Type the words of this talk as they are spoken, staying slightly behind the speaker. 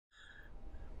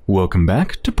Welcome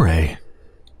back to Prey.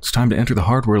 It's time to enter the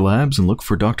hardware labs and look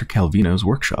for Dr. Calvino's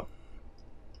workshop.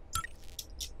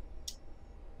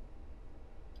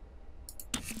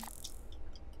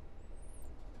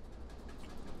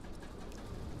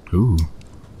 Ooh.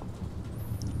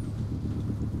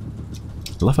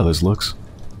 I love how this looks.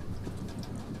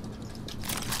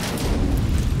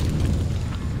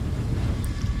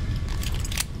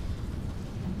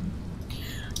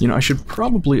 You know, I should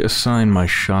probably assign my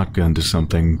shotgun to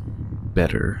something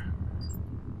better.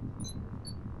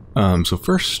 So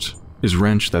first is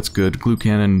wrench, that's good. Glue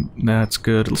cannon, that's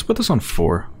good. Let's put this on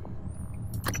 4.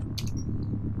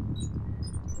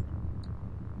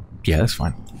 Yeah, that's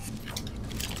fine.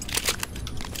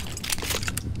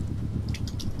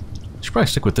 Should probably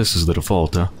stick with this as the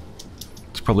default, huh?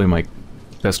 It's probably my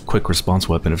best quick response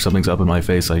weapon. If something's up in my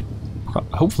face, I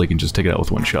hopefully can just take it out with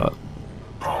one shot.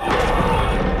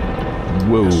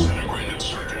 Whoa.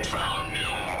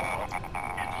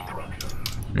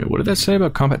 Wait, what did that say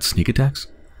about combat sneak attacks?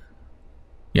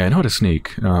 Yeah, I know how to sneak.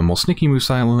 While sneaking moves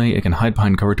silently, it can hide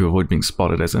behind cover to avoid being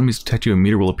spotted. As enemies detect you, a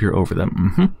meter will appear over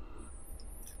them.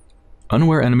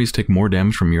 Unaware enemies take more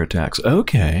damage from your attacks.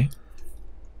 Okay.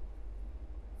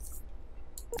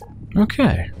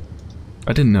 Okay.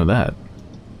 I didn't know that.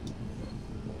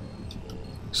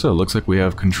 So, looks like we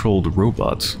have controlled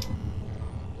robots.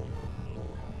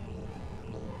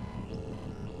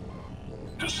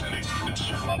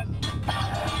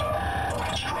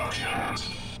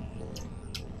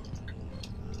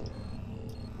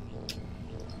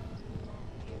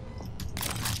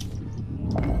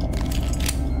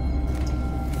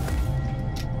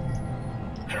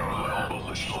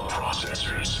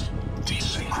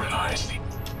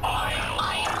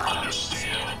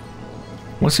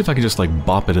 Let's see if I can just, like,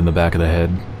 bop it in the back of the head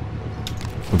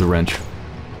with a wrench.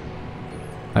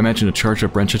 I imagine a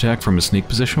charged-up wrench attack from a sneak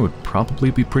position would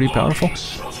probably be pretty powerful.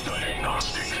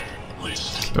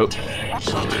 Oh.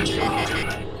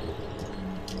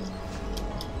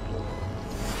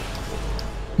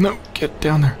 No, get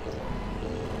down there.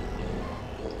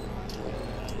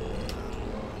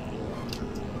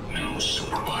 New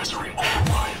supervisory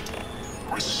override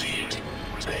received.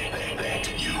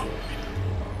 Thank you.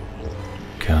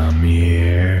 Come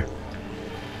here.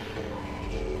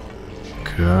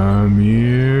 Come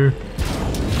here.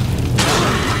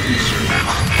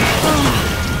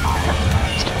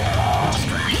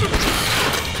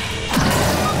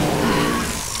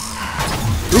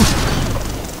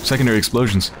 Ooh. Secondary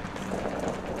explosions.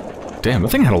 Damn, that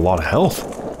thing had a lot of health.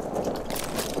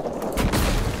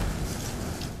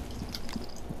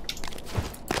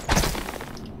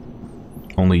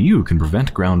 Only you can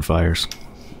prevent ground fires.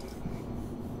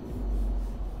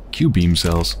 Q-beam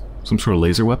cells. Some sort of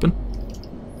laser weapon?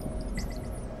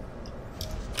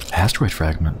 Asteroid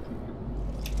fragment.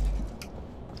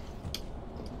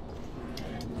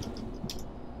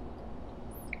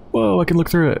 Whoa, I can look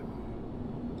through it.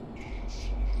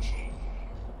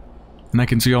 And I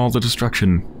can see all the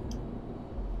destruction.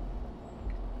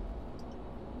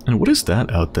 And what is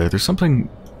that out there? There's something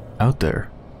out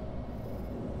there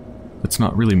that's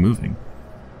not really moving.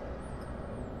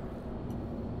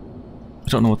 I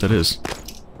don't know what that is.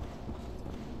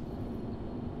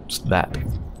 What's that?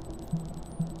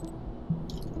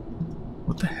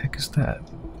 What the heck is that?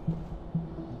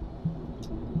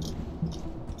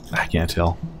 I can't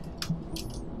tell.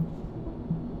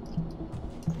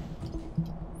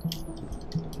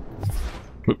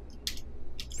 Whoop.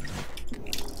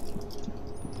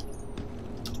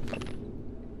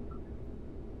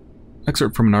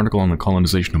 Excerpt from an article on the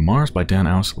colonization of Mars by Dan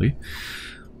Ousley.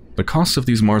 The costs of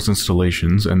these Mars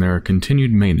installations and their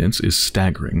continued maintenance is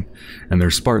staggering, and their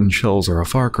Spartan shells are a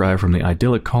far cry from the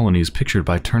idyllic colonies pictured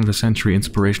by turn-of-the-century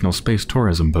inspirational space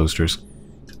tourism posters.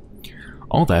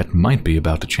 All that might be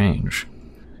about to change.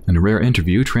 In a rare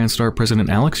interview, Transstar President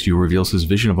Alex Yu reveals his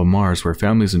vision of a Mars where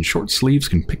families in short sleeves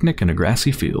can picnic in a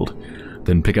grassy field,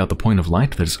 then pick out the point of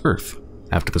light that is Earth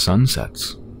after the sun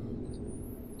sets.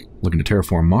 Looking to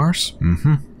terraform Mars?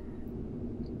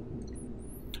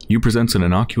 Yu presents an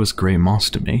innocuous gray moss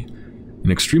to me, an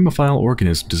extremophile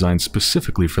organism designed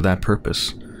specifically for that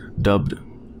purpose. Dubbed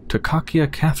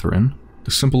Takakia Catherine,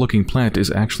 the simple-looking plant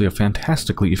is actually a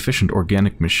fantastically efficient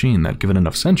organic machine that, given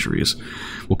enough centuries,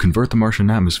 will convert the Martian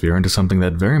atmosphere into something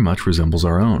that very much resembles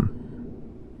our own.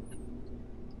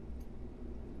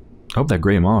 I hope that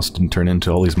gray moss didn't turn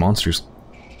into all these monsters.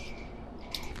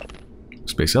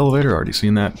 Space elevator, already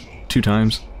seen that 2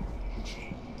 times.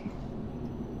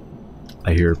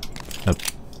 I hear...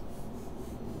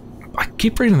 I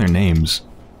keep reading their names.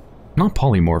 Not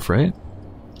polymorph, right?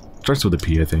 Starts with a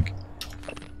P, I think.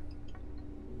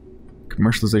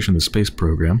 Commercialization of the space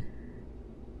program.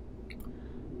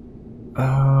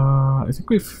 I think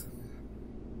we've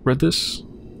read this.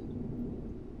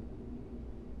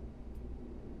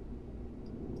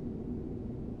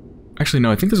 Actually,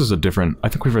 no, I think this is a different... I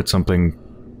think we've read something...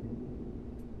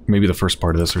 Maybe the first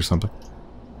part of this or something.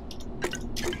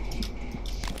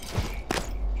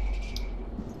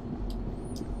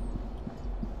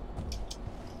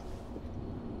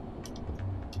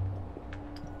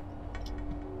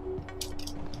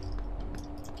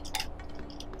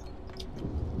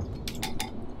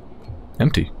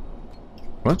 Empty.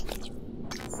 What?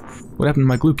 What happened to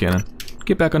my glue cannon?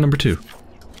 Get back on number 2.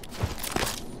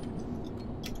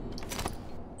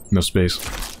 No space.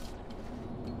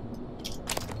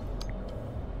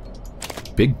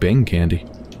 Big Bang candy.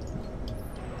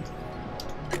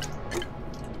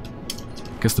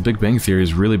 Guess the Big Bang Theory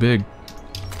is really big.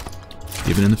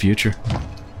 Even in the future.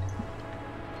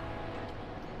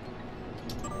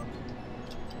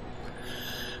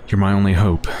 You're my only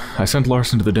hope. I sent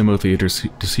Larson to the demo theater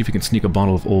to see if he can sneak a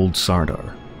bottle of old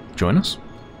Sardar. Join us?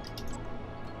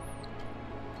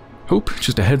 Hope,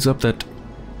 just a heads up that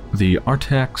the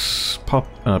Artax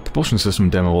propulsion system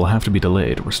demo will have to be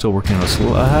delayed. We're still working on a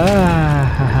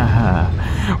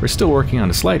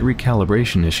slight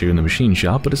recalibration issue in the machine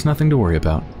shop, but it's nothing to worry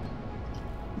about.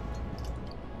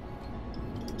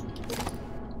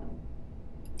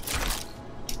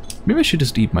 Maybe I should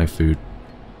just eat my food.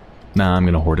 Nah, I'm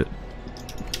gonna hoard it.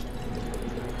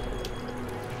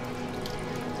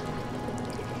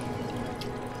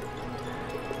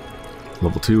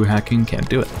 Level 2 hacking, can't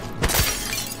do it.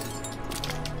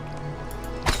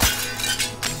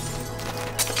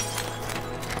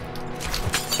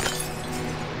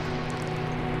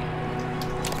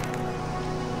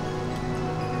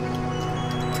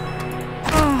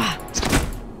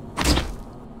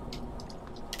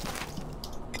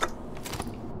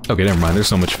 Okay, never mind. There's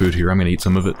so much food here. I'm gonna eat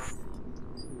some of it.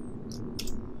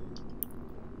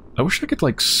 I wish I could,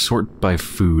 like, sort by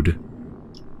food.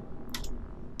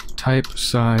 Type,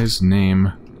 size,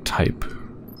 name, type.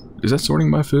 Is that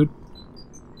sorting by food?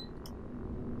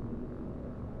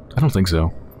 I don't think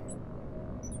so.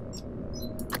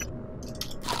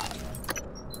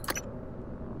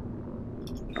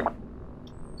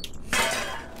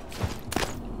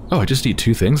 Oh, I just eat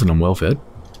 2 things and I'm well fed.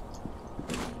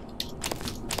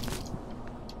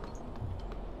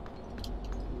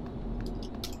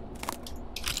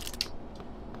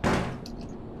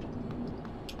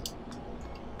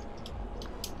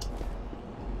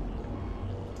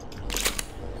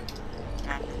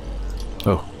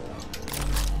 Oh.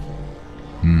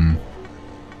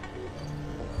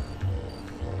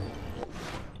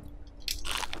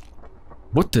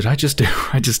 What did I just do?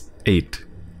 I just ate.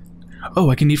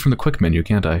 Oh, I can eat from the quick menu,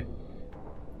 can't I?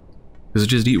 Does it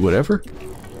just eat whatever?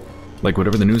 Like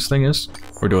whatever the news thing is?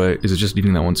 Or is it just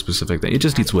eating that one specific thing? It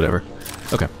just eats whatever.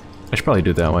 Okay. I should probably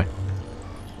do it that way.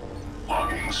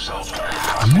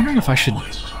 I'm wondering if I should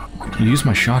use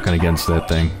my shotgun against that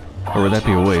thing. Or would that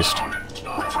be a waste?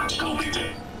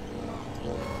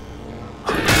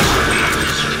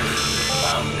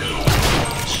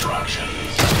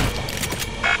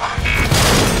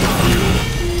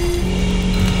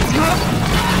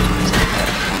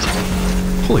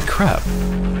 Holy crap.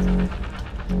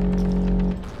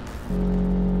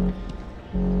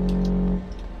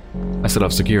 I set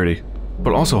off security.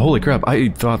 But also, holy crap, I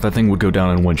thought that thing would go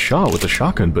down in one shot with a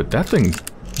shotgun, but that thing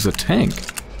is a tank.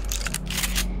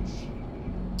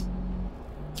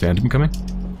 Phantom coming?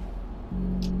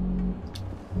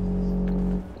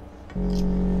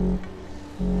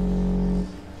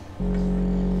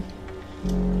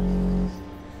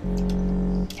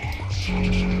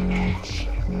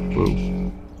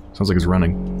 Whoa. Sounds like it's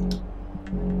running.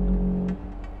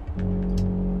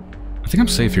 I think I'm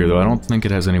safe here, though. I don't think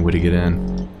it has any way to get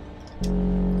in.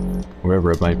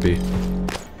 Wherever it might be.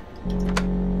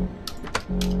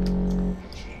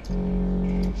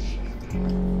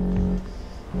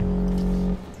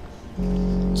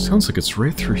 Sounds like it's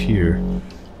right through here.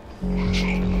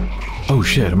 Oh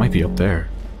shit, it might be up there.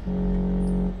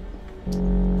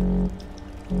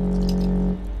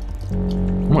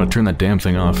 I'm gonna turn that damn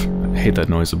thing off. I hate that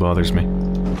noise, it bothers me.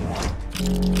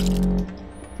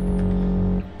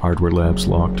 Hardware lab's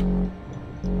locked.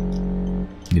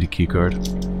 Need a keycard.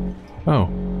 Oh.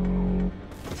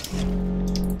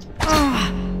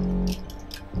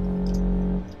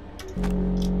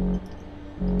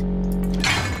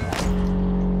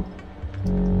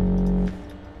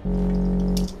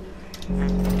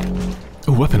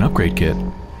 A weapon upgrade kit.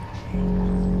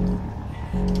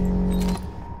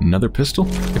 Another pistol,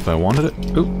 if I wanted it.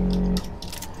 Oop.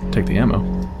 Take the ammo.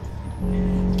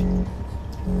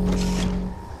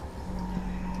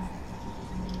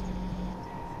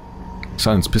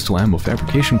 Silenced pistol ammo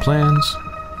fabrication plans.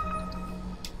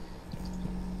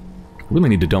 Really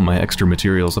need to dump my extra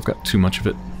materials. I've got too much of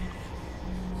it.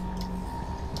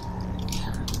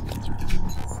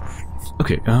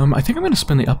 Okay, I think I'm going to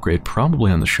spend the upgrade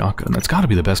probably on the shotgun. That's got to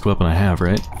be the best weapon I have,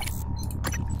 right?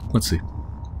 Let's see.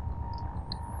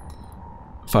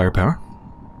 Firepower.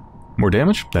 More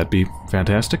damage? That'd be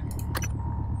fantastic.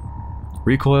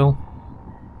 Recoil.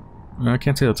 I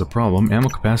can't say that's a problem. Ammo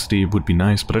capacity would be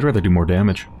nice, but I'd rather do more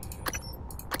damage.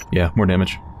 Yeah, more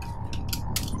damage.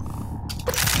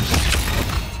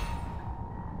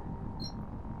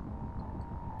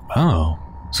 Oh.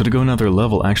 So to go another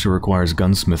level actually requires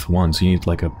Gunsmith 1, so you need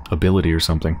like a ability or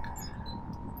something.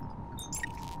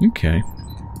 Okay.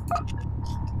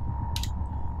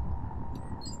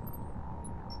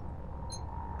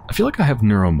 I feel like I have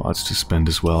neuromods to spend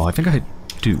as well. I think I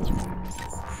do.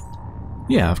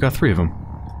 Yeah, I've got 3 of them.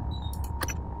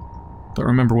 Don't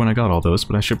remember when I got all those,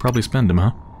 but I should probably spend them,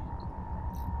 huh?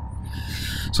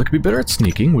 So I could be better at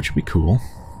sneaking, which would be cool.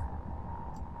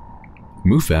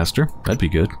 Move faster, that'd be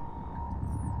good.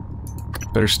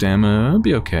 Better stamina,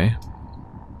 be okay.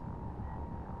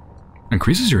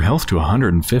 Increases your health to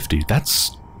 150.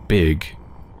 That's big.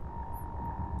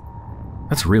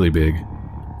 That's really big.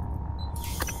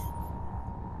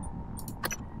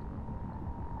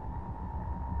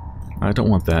 I don't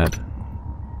want that.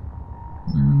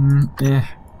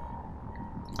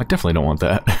 I definitely don't want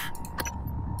that.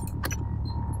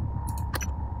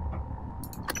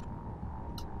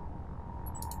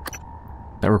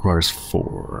 That requires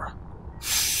 4.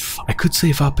 I could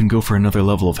save up and go for another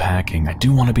level of hacking. I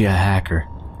do want to be a hacker.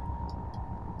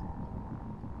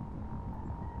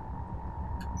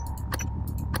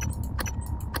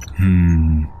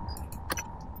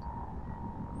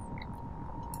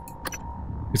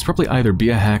 It's probably either be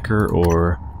a hacker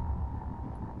or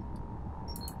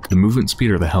the movement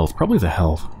speed or the health. Probably the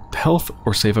health. The health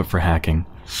or save up for hacking.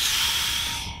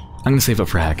 I'm gonna save up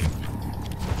for hacking.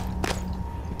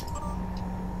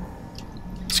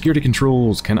 Security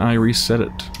controls, can I reset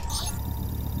it?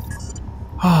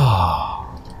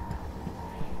 Ah.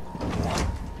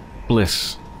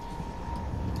 Bliss.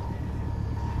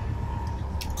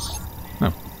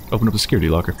 Oh, open up the security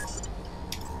locker.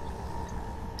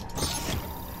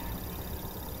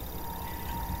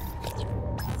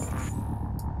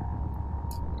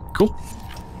 Cool.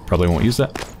 Probably won't use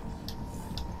that.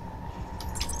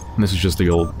 And this is just the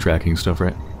old tracking stuff,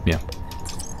 right? Yeah.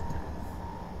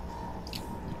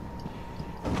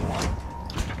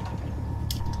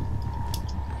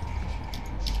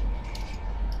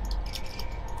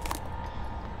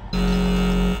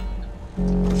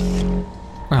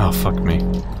 Oh, fuck me.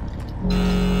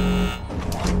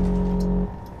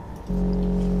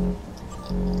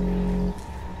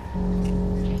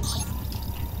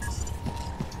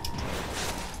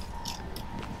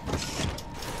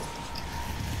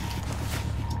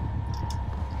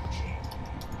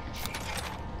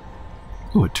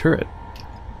 Ooh, a turret.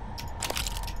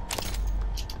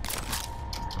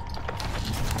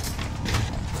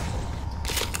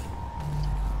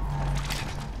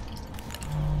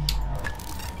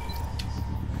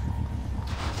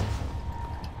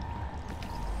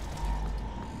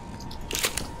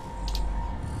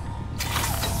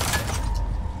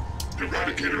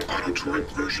 Eradicator auto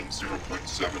turret version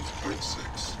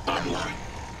 0.7.6 online.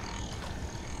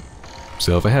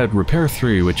 So if I had Repair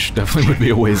 3, which definitely would be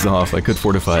a ways off, I could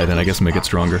fortify it and I guess make it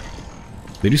stronger.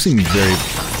 They do seem very...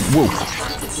 Whoa!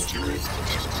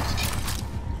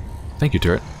 Thank you,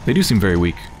 turret. They do seem very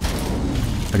weak.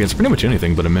 Against pretty much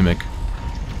anything but a mimic.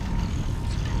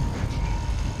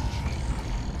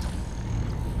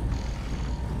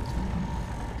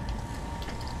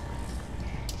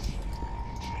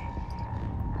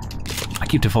 I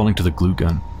keep defaulting to the glue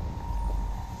gun.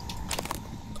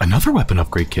 Another weapon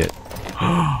upgrade kit.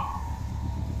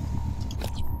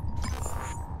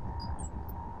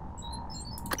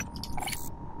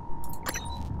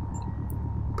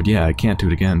 But yeah, I can't do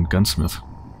it again. Gunsmith.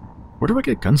 Where do I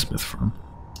get Gunsmith from?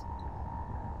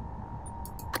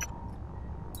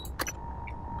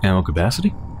 Ammo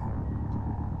capacity?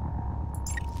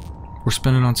 We're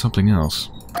spending on something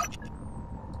else.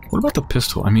 What about the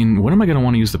pistol? I mean, when am I going to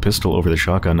want to use the pistol over the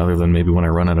shotgun other than maybe when I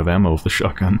run out of ammo with the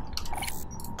shotgun?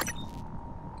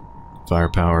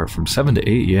 Firepower from 7 to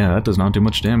 8, yeah, that does not do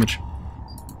much damage.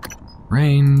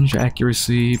 Range,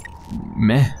 accuracy,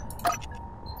 meh.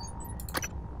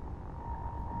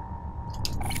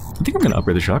 I think I'm gonna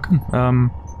upgrade the shotgun.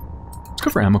 Let's go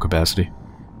for ammo capacity.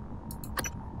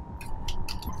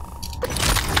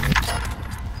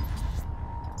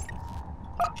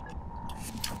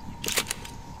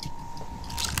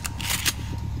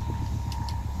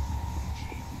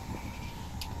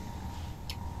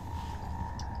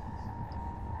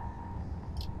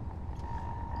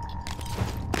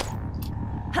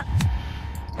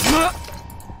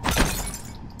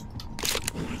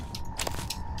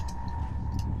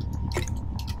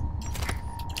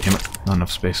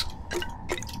 enough space.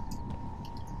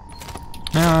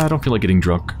 I don't feel like getting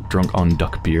drunk on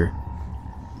duck beer.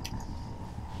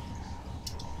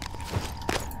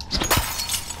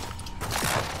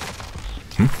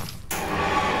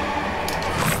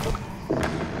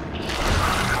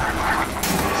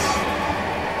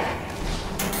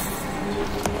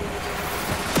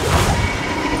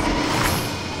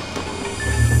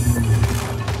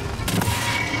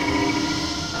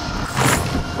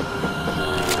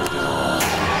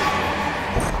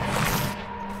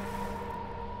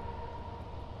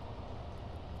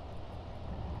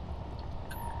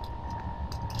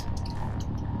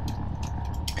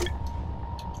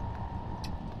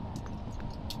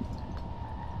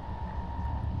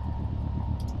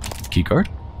 Keycard?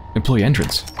 Employee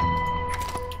entrance.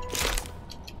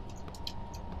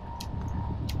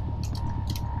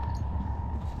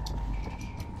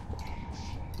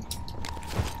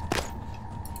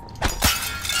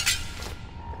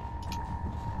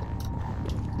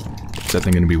 Is that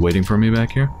thing going to be waiting for me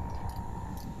back here?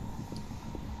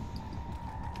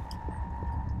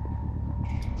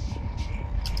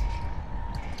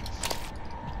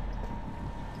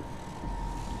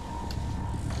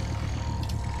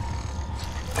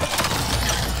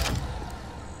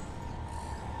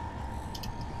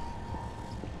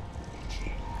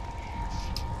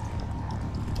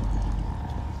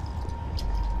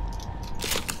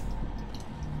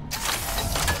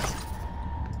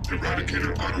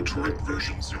 Eradicator auto turret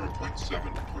version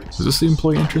 0.7.6. Is this the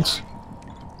employee entrance?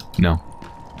 No.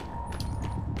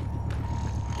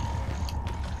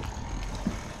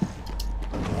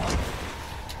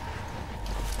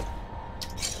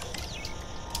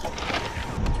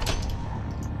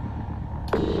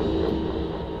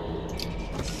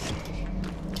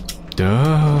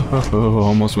 Duh,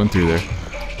 almost went through there.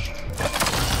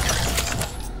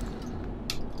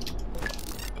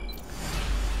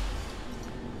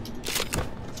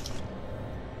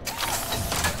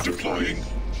 Deploying.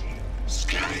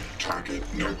 Scanning target.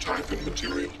 No type and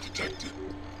material detected.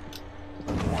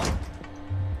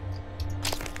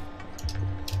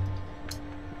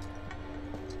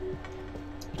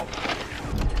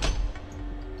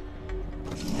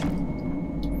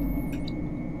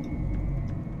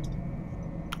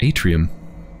 Atrium.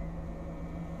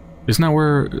 Isn't that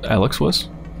where Alex was?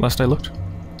 Last I looked?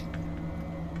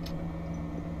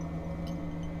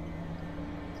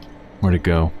 Where'd it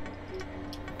go?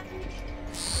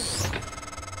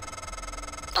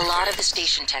 A lot of the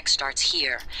station tech starts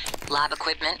here. Lab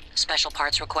equipment, special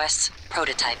parts requests,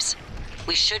 prototypes.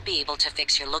 We should be able to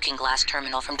fix your looking glass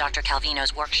terminal from Dr.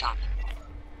 Calvino's workshop.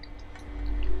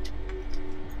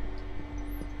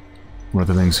 One of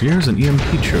the things here is an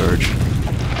EMP charge.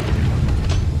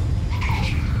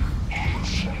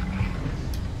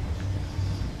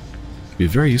 Be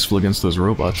very useful against those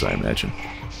robots, I imagine.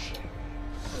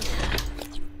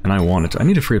 And I want it. I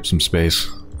need to free up some space.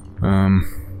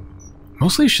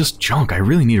 Mostly it's just junk. I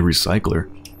really need a recycler.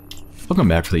 I'll come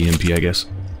back for the EMP, I guess.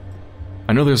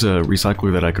 I know there's a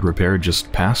recycler that I could repair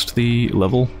just past the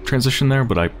level transition there,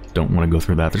 but I don't want to go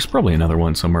through that. There's probably another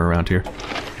one somewhere around here.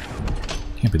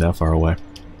 Can't be that far away.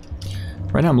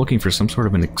 Right now I'm looking for some sort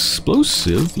of an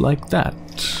explosive like that.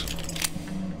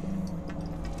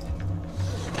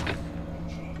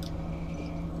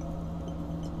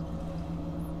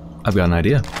 I've got an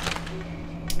idea.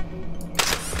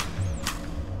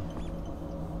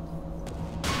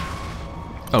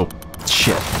 Oh,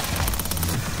 shit.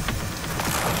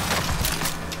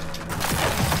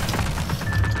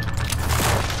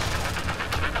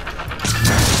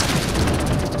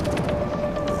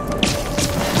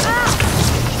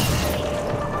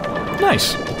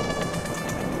 Nice.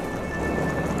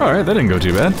 Alright, that didn't go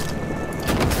too bad.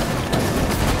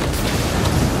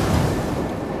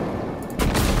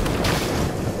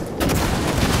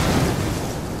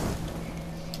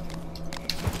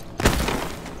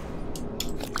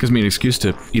 Gives me an excuse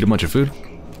to eat a bunch of food.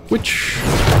 Which...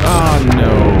 oh no.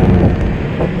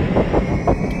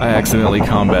 I accidentally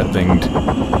combat-thinged.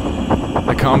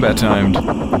 I combat-timed.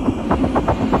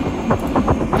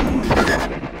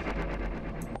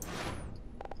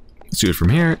 Let's do it from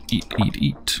here. Eat, eat,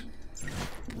 eat.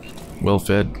 Well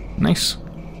fed. Nice.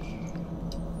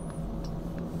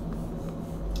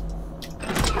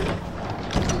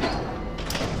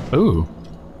 Ooh.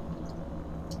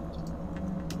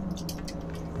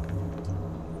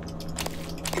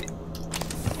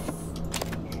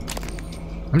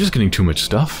 I'm just getting too much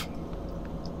stuff.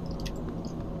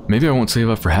 Maybe I won't save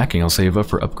up for hacking, I'll save up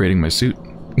for upgrading my suit.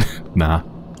 Nah,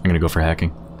 I'm gonna go for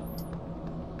hacking.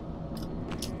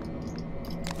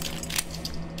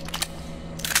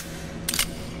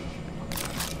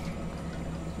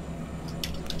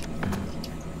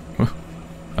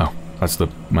 That's the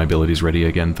my abilities ready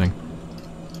again thing.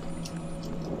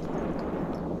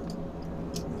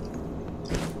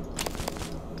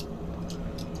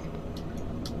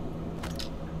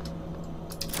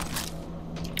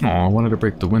 Oh, I wanted to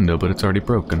break the window, but it's already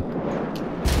broken.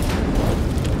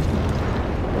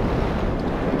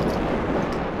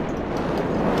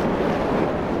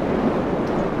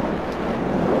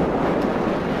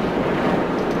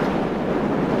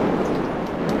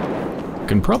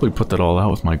 I can probably put that all out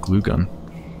with my glue gun.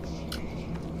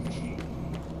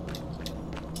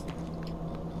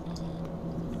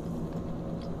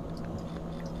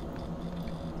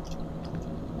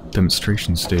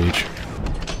 Demonstration stage.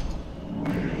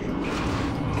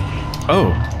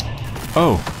 Oh!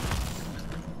 Oh!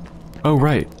 Oh,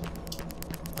 right.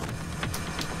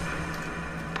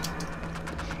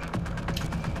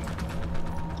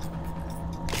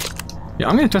 Yeah,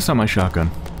 I'm gonna test out my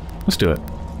shotgun. Let's do it.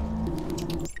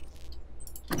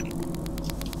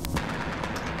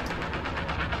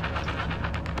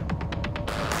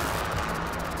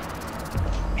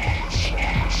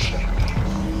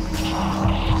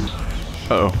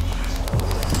 Uh-oh.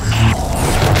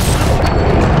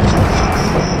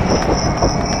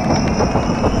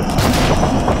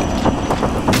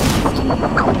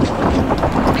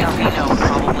 Calvino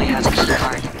probably has a key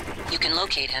card. You can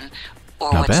locate him,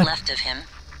 or Not what's bad. left of him,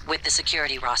 with the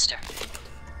security roster.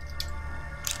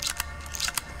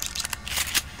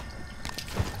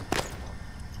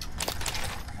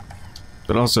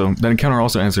 But also, that encounter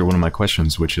also answered one of my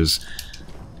questions, which is,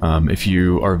 if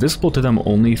you are visible to them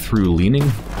only through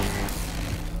leaning,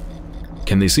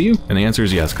 can they see you? And the answer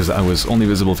is yes, because I was only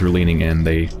visible through leaning and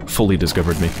they fully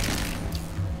discovered me.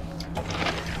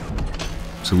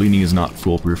 So leaning is not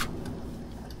foolproof.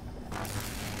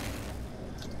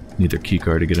 Need their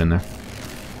keycard to get in there.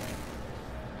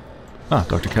 Ah,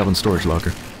 Dr. Calvin's storage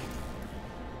locker.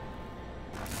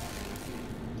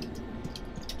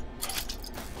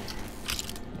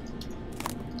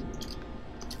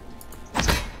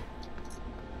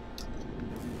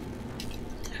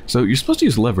 So you're supposed to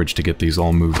use leverage to get these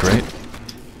all moved, right?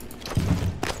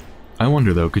 I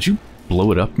wonder though, could you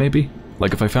blow it up maybe?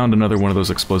 Like if I found another one of those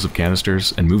explosive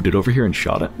canisters and moved it over here and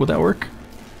shot it, would that work?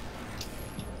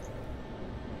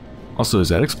 Also, is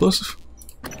that explosive?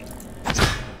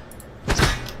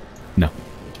 No.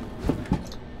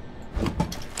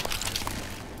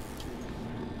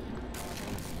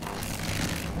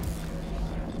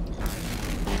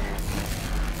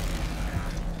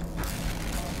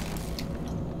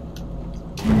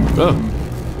 Oh!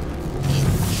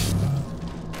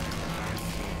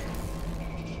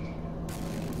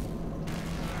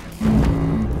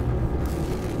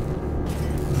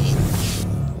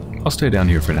 I'll stay down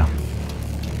here for now.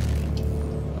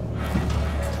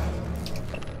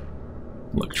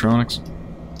 Electronics.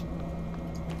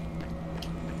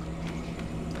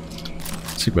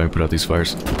 Let's see if I can put out these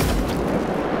fires.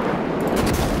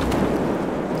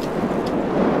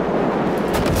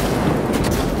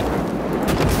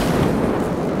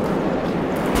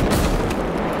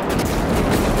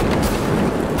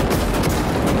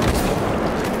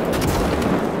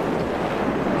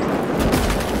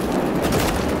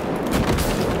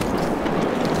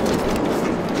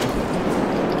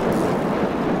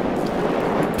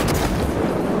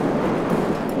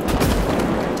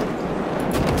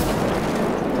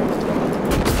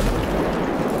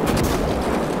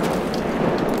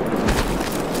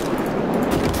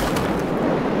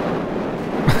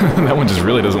 That one just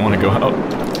really doesn't want to go out.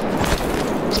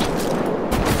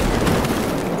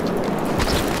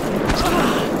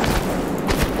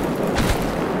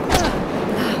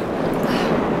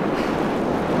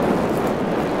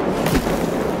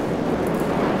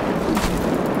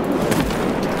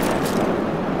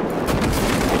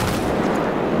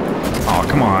 Oh,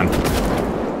 come on.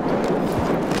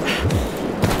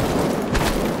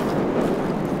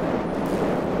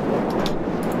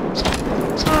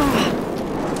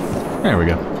 There we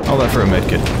go. All that for a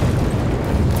medkit.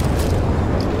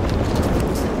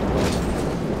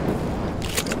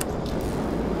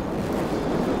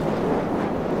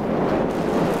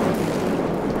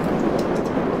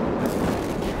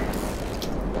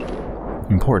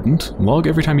 Important. Log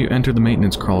every time you enter the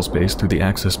maintenance crawl space through the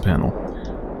access panel.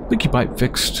 Leaky pipe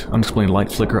fixed. Unexplained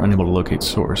light flicker, unable to locate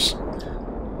source.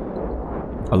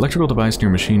 Electrical device near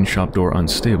machine shop door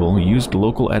unstable. Used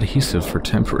local adhesive for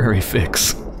temporary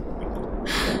fix.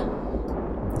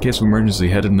 In case of emergency,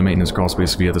 head in the maintenance crawl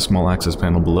space via the small access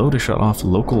panel below to shut off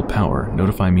local power.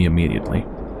 Notify me immediately.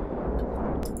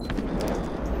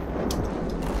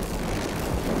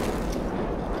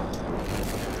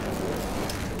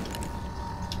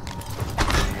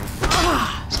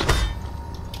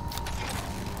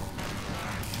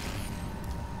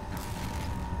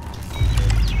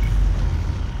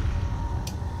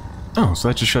 Oh, so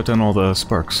that just shut down all the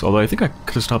sparks. Although I think I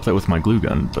could have stopped that with my glue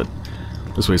gun, but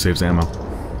this way saves ammo.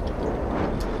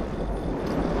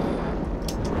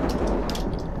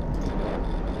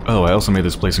 Oh, I also made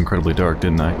this place incredibly dark,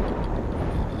 didn't I?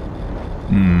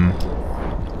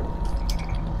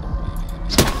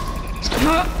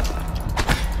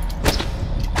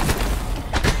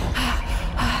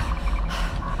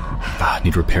 I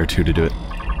need repair 2 to do it.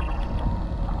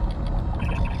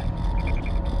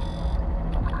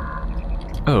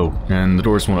 Oh, and the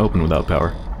doors won't open without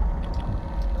power.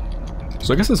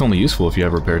 So I guess that's only useful if you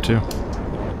have repair 2.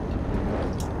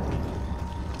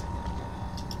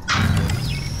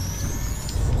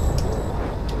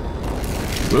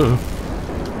 Whoa.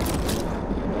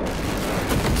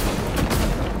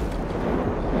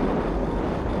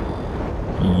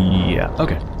 Yeah,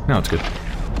 okay. Now it's good.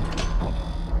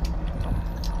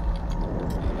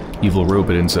 Evil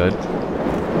robot inside.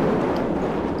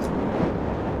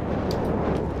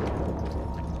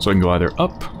 So I can go either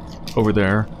up, over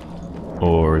there,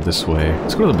 or this way.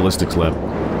 Let's go to the ballistics lab.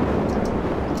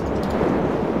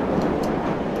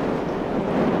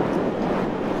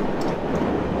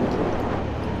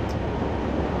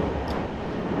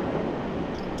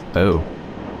 Oh.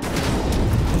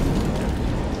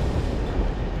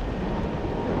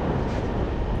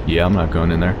 Yeah, I'm not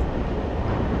going in there.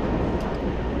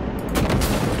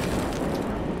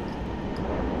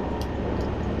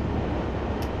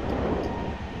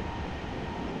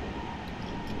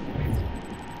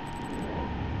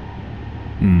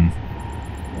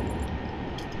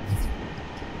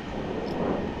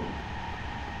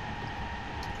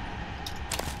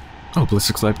 Oh,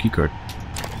 ballistics lab keycard.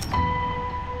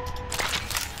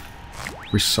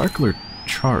 Recycler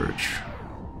charge.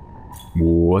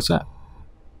 What's that?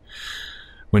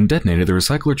 When detonated, the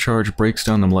recycler charge breaks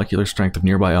down the molecular strength of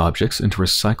nearby objects into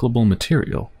recyclable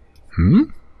material. Your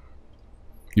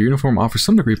uniform offers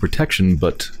some degree of protection,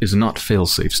 but is not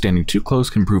fail-safe. Standing too close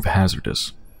can prove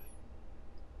hazardous.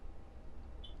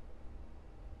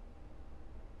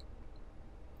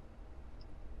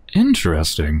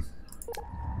 Interesting.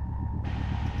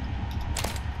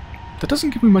 That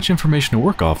doesn't give me much information to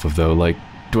work off of, though. Like,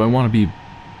 do I want to be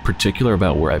particular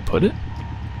about where I put it?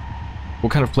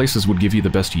 What kind of places would give you the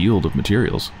best yield of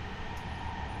materials?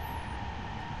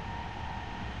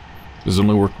 Does it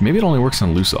only work? Maybe it only works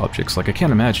on loose objects. Like, I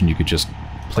can't imagine you could just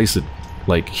place it,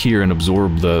 like, here and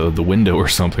absorb the window or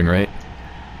something, right?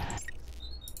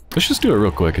 Let's just do it real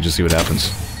quick and just see what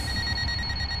happens.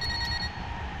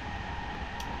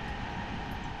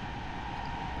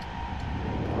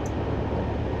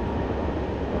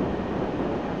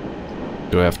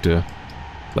 Do I have to,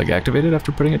 like, activate it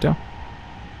after putting it down?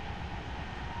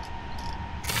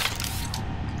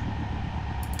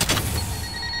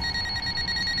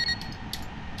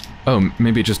 Oh,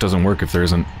 maybe it just doesn't work if there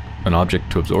isn't an object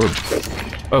to absorb.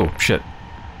 Oh, shit.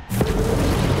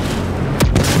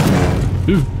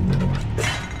 Ooh.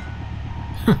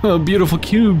 Beautiful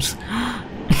cubes!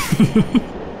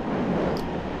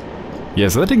 Yeah,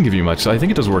 so that didn't give you much, so I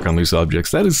think it does work on loose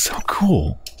objects. That is so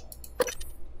cool!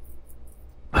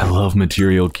 I love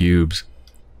material cubes.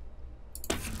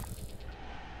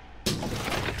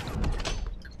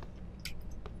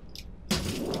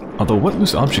 Although, what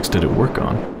loose objects did it work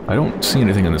on? I don't see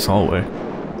anything in this hallway.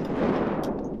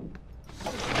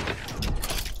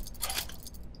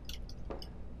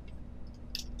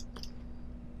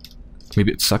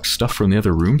 Maybe it sucks stuff from the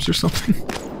other rooms or something?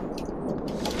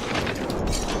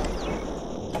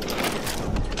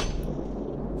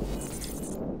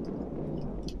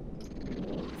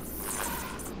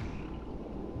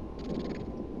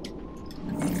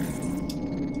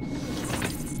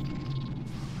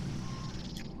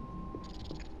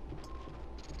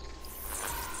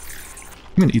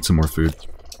 I'm gonna eat some more food.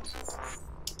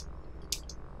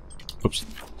 Oops.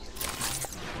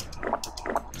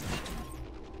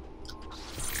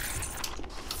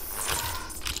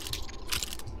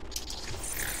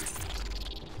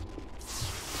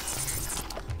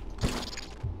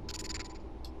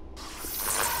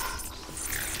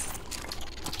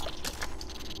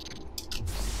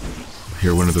 I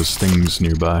hear one of those things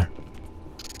nearby.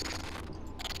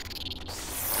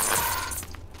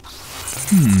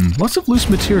 Lots of loose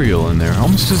material in there,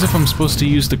 almost as if I'm supposed to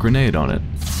use the grenade on it.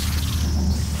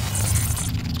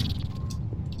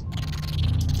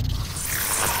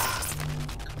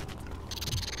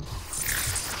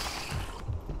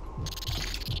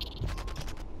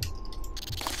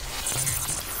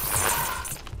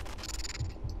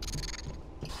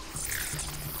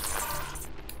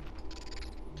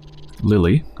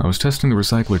 Lily, I was testing the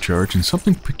recycler charge and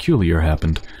something peculiar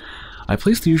happened. I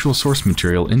placed the usual source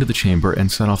material into the chamber and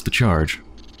set off the charge.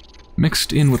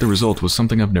 Mixed in with the result was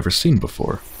something I've never seen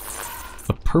before.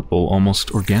 A purple,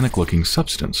 almost organic-looking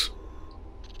substance.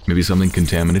 Maybe something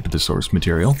contaminated the source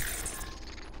material?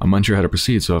 I'm unsure how to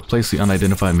proceed, so I've placed the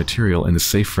unidentified material in the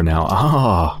safe for now.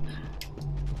 Ah!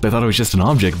 I thought it was just an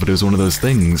object, but it was one of those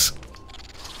things.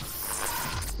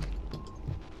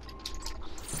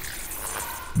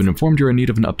 Been informed you're in need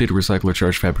of an updated recycler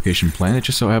charge fabrication plan. It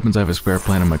just so happens I have a spare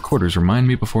plan in my quarters. Remind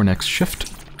me before next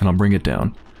shift, and I'll bring it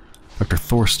down. Dr.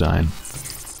 Thorstein.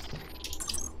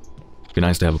 Be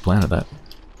nice to have a plan of that.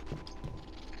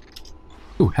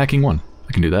 Ooh, hacking 1.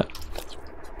 I can do that.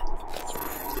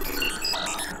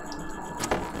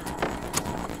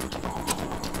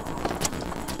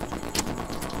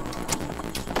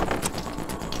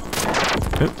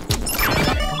 Okay.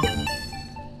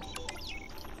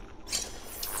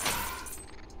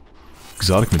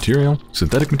 Exotic material,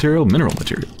 synthetic material, mineral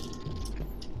material.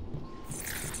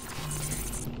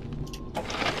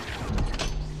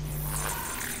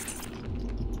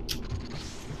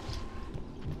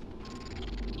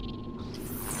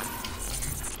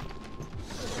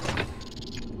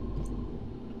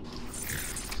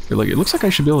 Like, it looks like I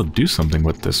should be able to do something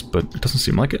with this, but it doesn't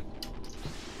seem like it.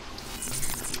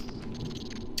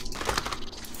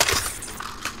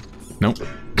 Nope.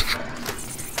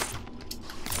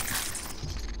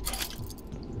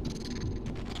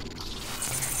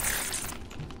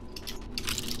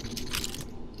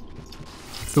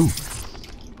 Ooh.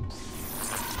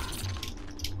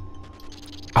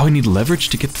 Oh, I need leverage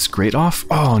to get this grate off?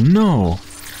 Oh, no!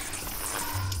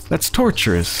 That's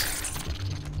torturous.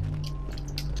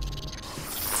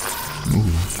 Ooh.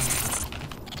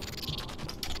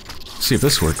 Let's see if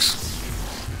this works.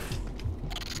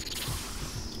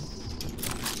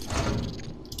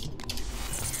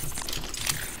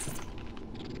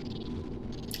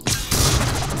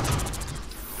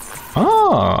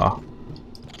 Ah!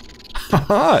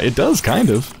 Haha, it does, kind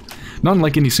of. Not in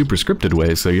like any super scripted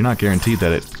way, so you're not guaranteed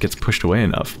that it gets pushed away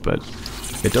enough, but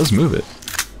it does move it.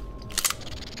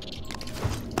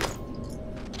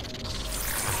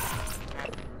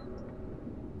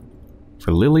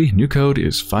 For Lily, new code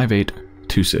is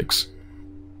 5826.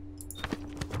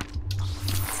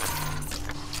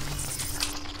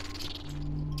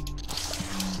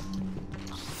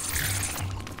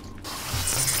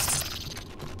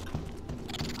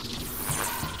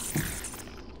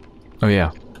 Oh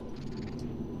yeah.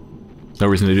 No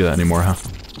reason to do that anymore, huh?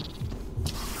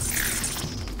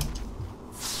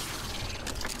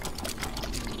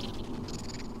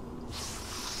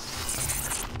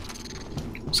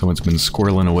 Someone's been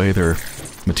squirreling away their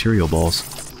material balls.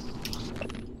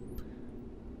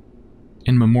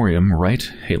 In memoriam,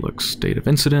 right? Halux. Date of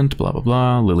incident, blah blah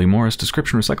blah. Lily Morris.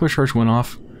 Description, recycler charge went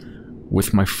off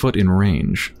with my foot in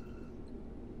range.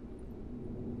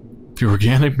 The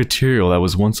organic material that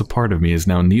was once a part of me is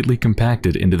now neatly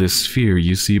compacted into this sphere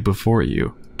you see before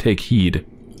you. Take heed.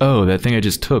 Oh, that thing I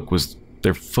just took was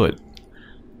their foot.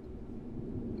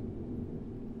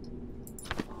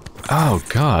 Oh,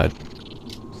 God.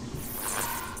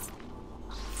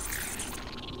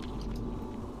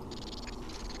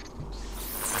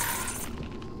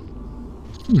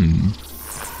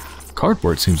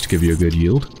 Cardboard seems to give you a good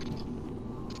yield.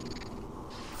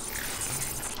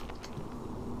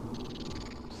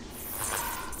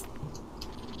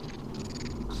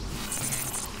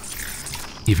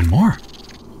 Even more.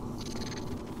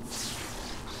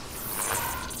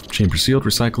 Chamber sealed,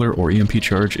 recycler, or EMP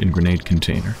charge in grenade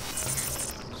container.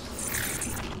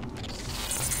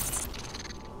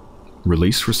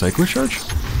 Release recycler charge?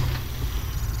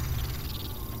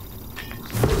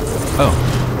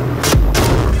 Oh.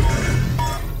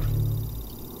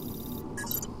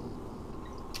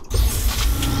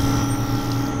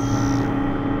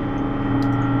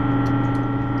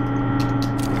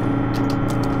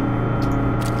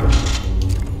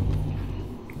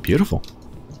 Beautiful.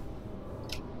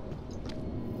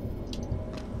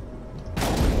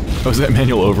 Oh, is that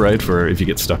manual override for if you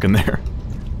get stuck in there?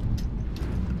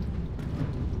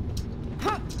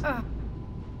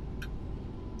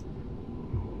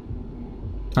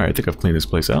 Alright, I think I've cleaned this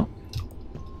place out.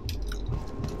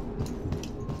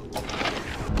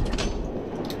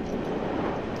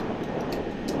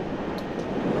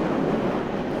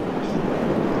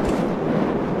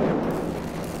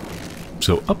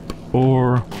 So up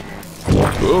or...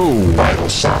 Oh! Vital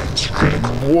signs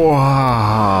critical. Wow!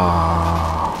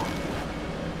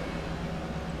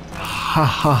 Ha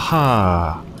ha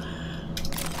ha!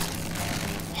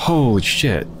 Holy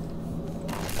shit!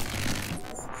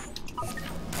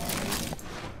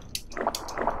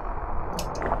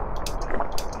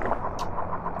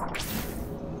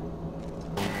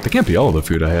 That can't be all the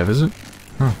food I have, is it?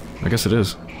 Huh, I guess it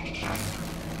is.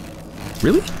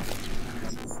 Really?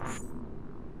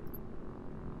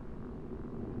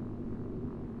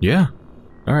 Yeah.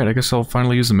 Alright, I guess I'll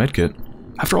finally use the medkit.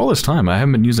 After all this time, I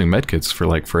haven't been using medkits for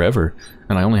like forever,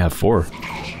 and I only have 4.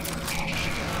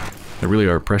 They really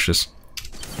are precious.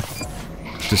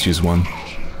 Just use 1.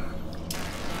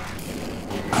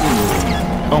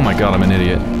 Oh my god, I'm an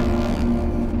idiot.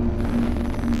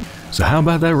 So how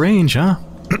about that range, huh?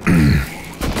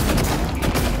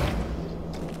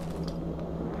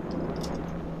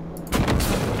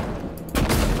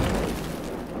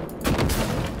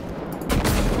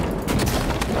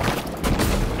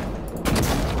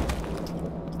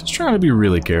 Just trying to be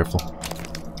really careful.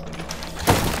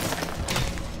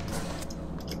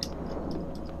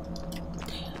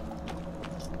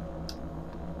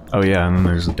 Oh yeah, and then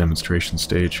there's a demonstration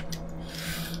stage.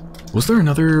 Was there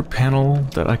another panel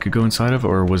that I could go inside of,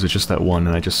 or was it just that one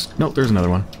and I just... Nope, there's another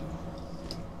one.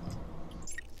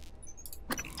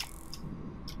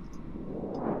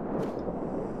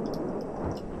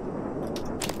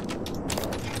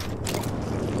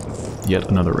 Yet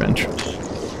another wrench.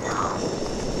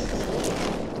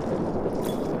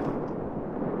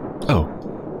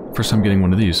 Oh, first time getting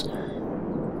one of these.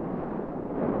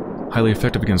 Highly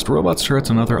effective against robots, turrets,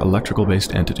 and other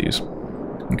electrical-based entities.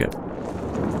 Okay.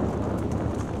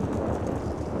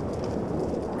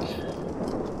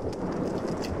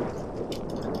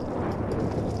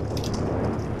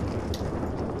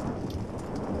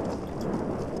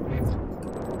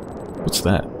 What's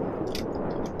that?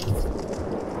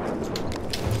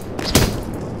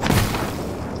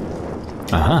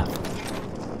 Aha.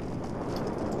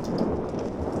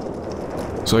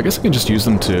 So I guess I can just use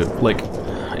them to, like...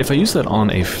 If I use that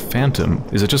on a phantom,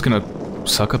 is it just gonna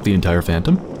suck up the entire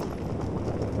phantom?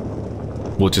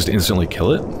 Will it just instantly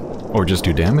kill it? Or just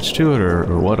do damage to it,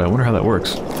 or what? I wonder how that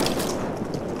works.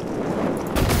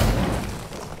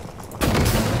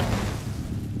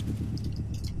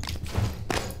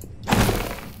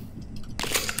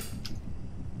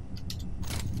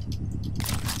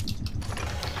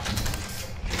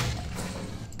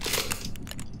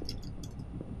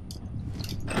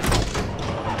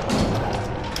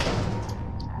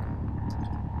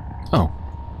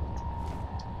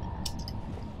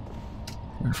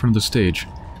 In front of the stage.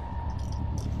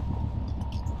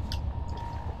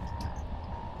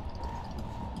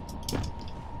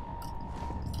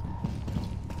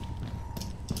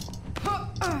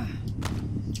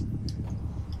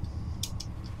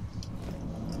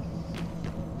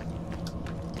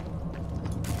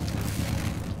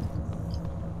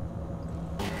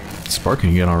 It's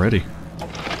sparking again already.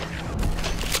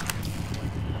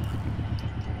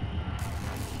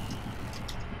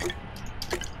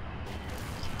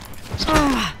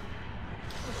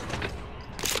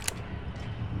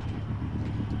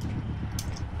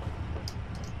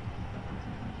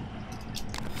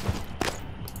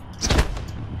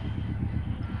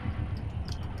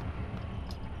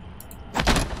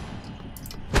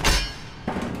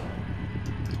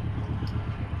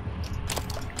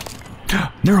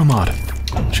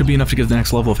 Neuromod! Should be enough to get the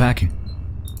next level of hacking.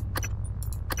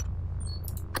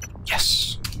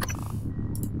 Yes!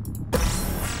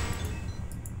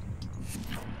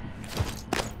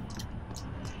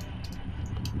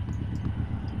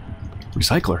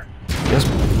 Recycler.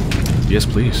 Yes. Yes,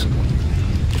 please.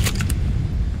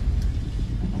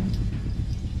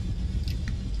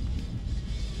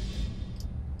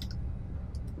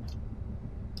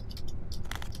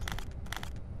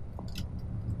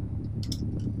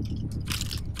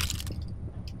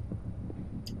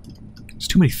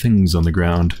 Too many things on the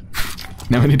ground.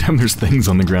 Now anytime there's things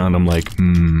on the ground, I'm like,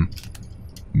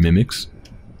 mimics?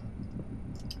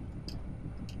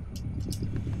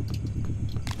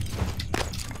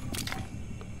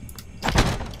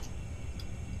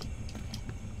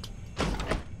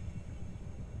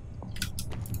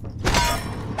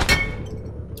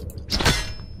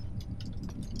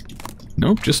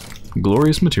 Nope, just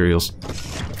glorious materials.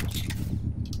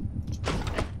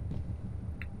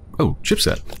 Oh,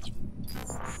 chipset.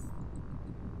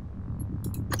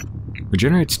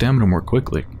 Regenerate stamina more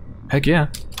quickly. Heck yeah.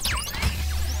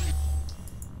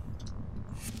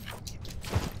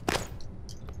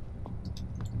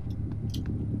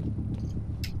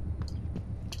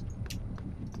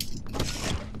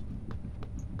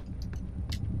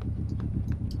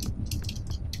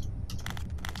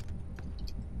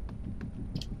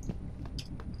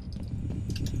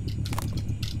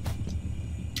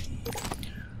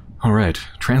 Alright,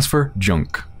 transfer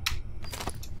junk.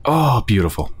 Oh,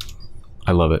 beautiful.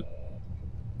 I love it.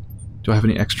 Do I have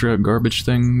any extra garbage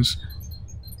things?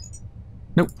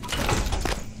 Nope.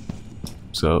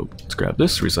 So, let's grab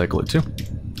this, recycle it too.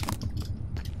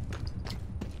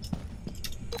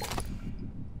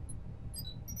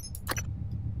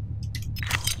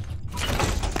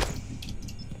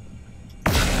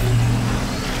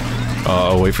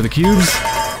 Wait for the cubes!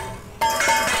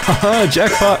 Haha,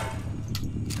 jackpot!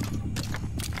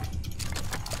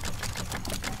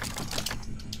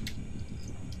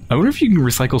 I wonder if you can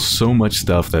recycle so much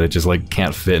stuff that it just, like,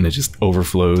 can't fit and it just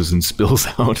overflows and spills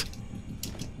out.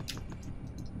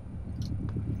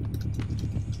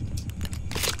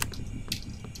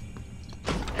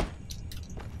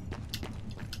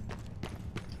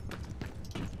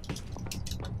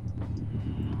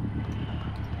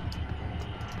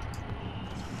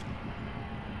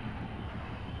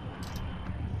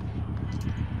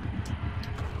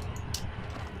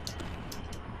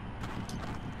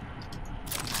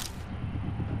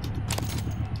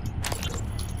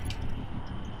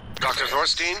 Dr.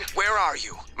 Thorstein, where are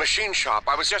you? Machine shop.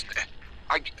 I was just...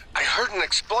 I heard an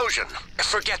explosion.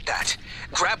 Forget that.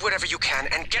 Grab whatever you can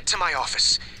and get to my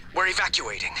office. We're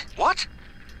evacuating. What?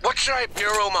 What should I...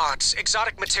 Neuromods,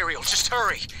 exotic material. Just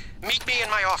hurry. Meet me in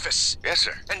my office. Yes,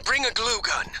 sir. And bring a glue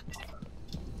gun.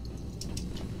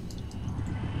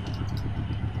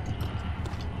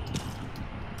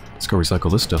 Let's go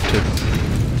recycle this stuff too.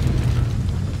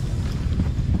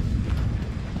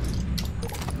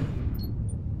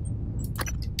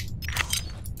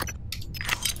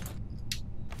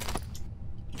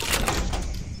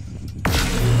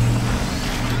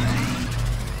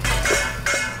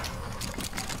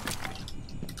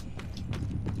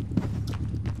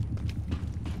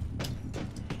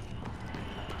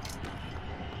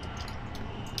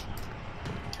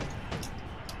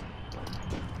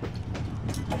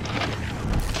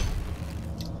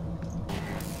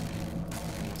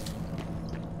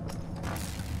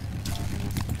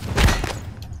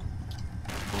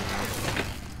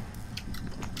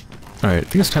 Alright, I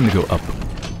think it's time to go up.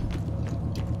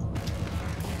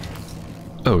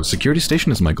 Oh, security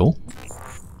station is my goal?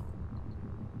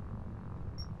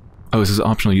 Oh, this is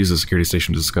optional. Use the security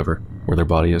station to discover where their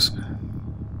body is.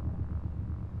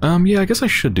 Yeah, I guess I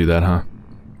should do that, huh?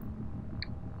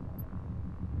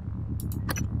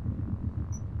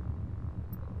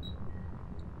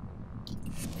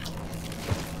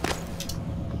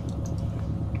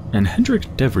 And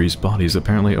Hendrik Devry's body is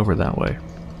apparently over that way.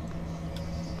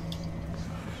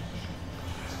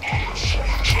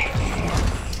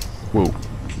 Whoa.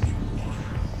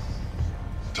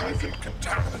 Diving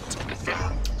contaminant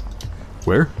found.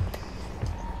 Where?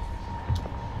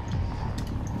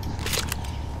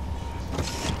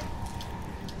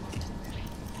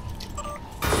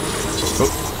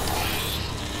 Oh.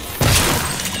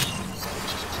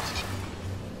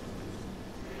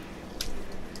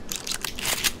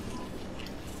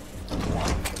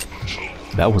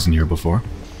 That wasn't here before.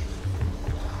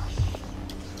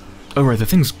 Oh right, the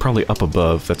thing's probably up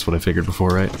above. That's what I figured before,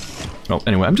 right? Well,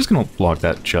 anyway, I'm just gonna lock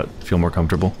that shut. Feel more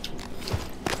comfortable.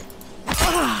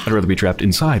 I'd rather be trapped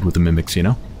inside with the mimics, you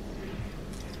know?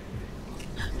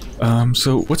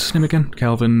 So, what's his name again?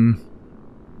 Calvin...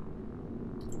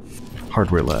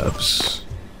 Hardware Labs.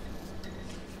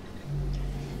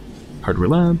 Hardware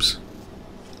Labs.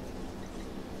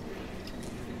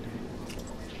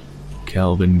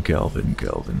 Calvin.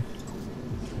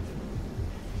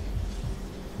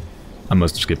 I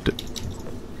must have skipped it.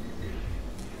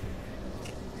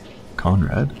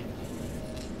 Conrad.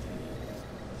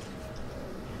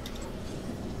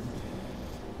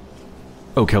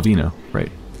 Oh, Calvino,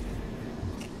 right.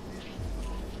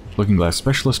 Looking Glass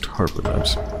Specialist, Hardware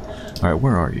Labs. Alright,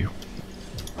 where are you?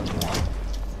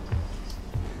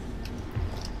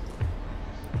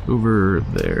 Over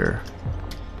there.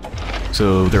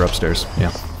 So, they're upstairs,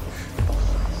 yeah.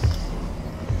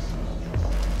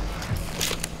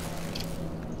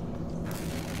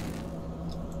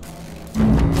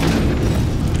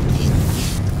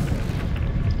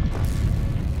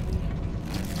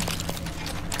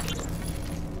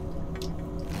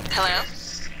 Hello?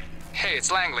 Hey,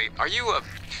 it's Langley. Are you,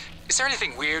 is there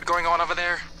anything weird going on over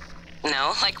there?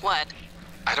 No, like what?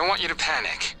 I don't want you to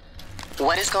panic.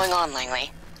 What is going on,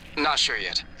 Langley? Not sure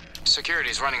yet.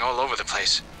 Security's running all over the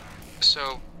place.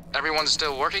 So, everyone's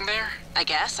still working there? I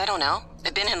guess, I don't know.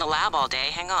 I've been in the lab all day,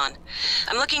 hang on.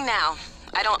 I'm looking now.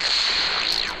 I don't...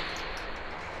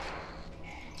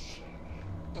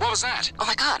 What was that? Oh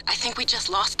my god, I think we just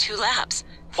lost 2 labs.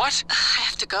 What? I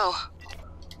have to go.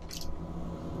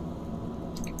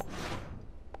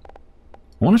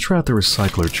 I want to try out the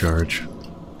recycler charge.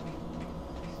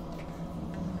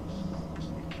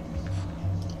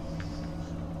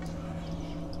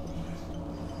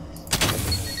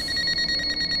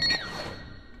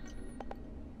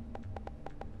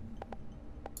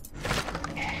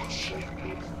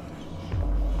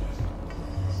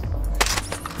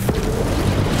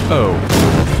 Oh.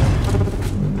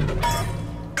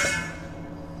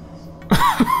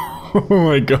 Oh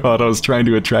my god, I was trying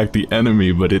to attract the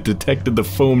enemy, but it detected the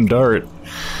foam dart.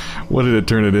 What did it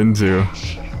turn it into?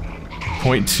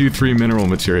 0.23 mineral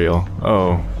material.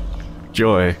 Oh.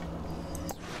 Joy.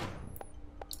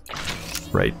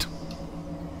 Right.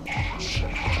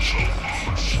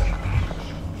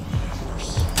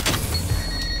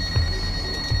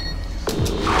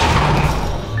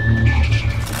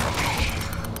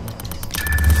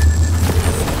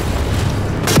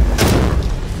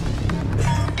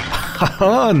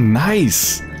 Haha,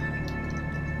 nice!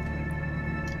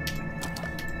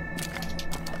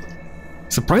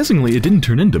 Surprisingly, it didn't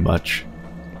turn into much.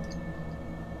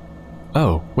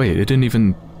 Oh, wait, it didn't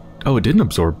even... Oh, it didn't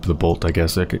absorb the bolt, I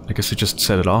guess. I guess it just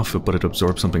set it off, but it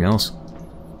absorbed something else.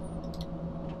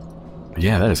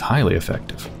 Yeah, that is highly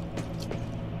effective.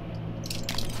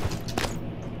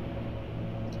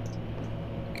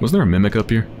 Was there a mimic up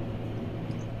here?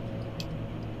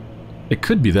 It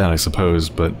could be that, I suppose,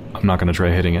 but I'm not going to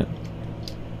try hitting it.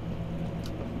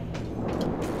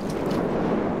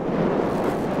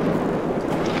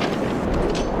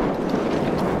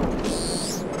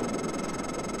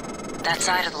 That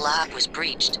side of the lab was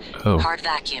breached. Oh. Hard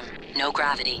vacuum, no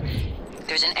gravity.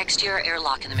 There's an exterior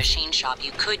airlock in the machine shop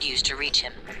you could use to reach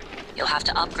him. You'll have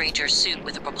to upgrade your suit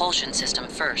with a propulsion system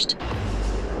first.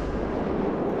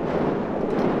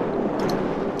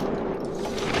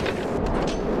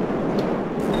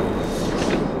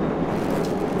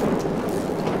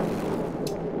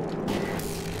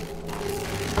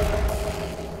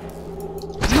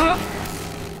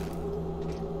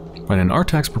 Find an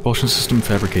Artax propulsion system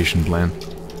fabrication plan.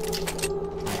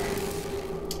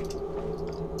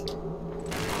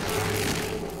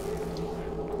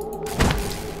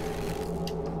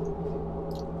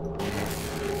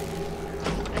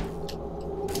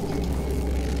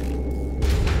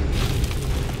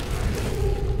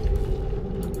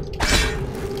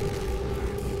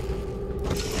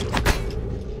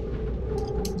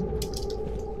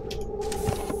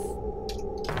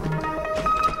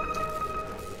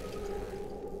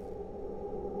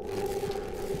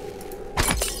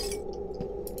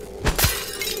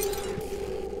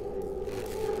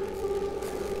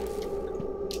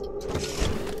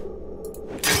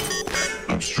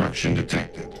 Obstruction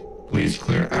detected. Please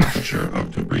clear aperture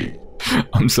of debris.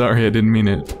 I'm sorry, I didn't mean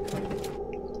it.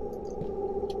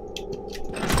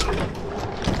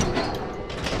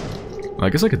 I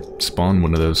guess I could spawn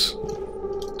one of those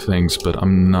things, but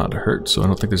I'm not hurt, so I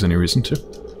don't think there's any reason to.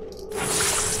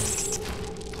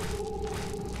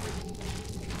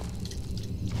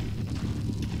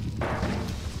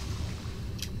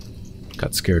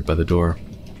 Got scared by the door.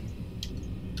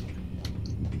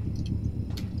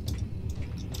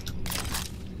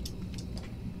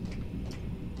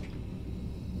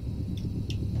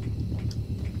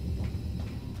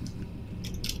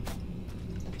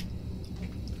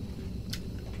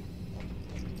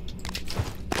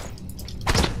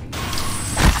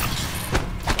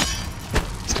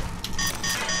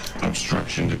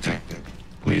 Obstruction detected.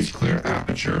 Please clear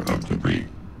aperture of debris.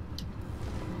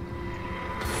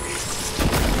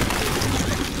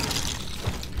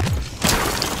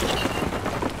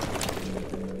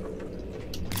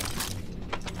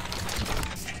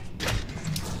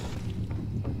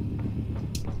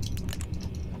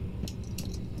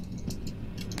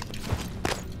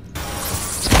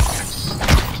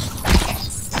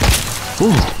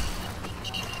 Ooh.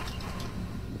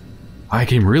 I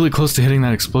came really close to hitting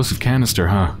that explosive canister,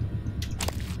 huh?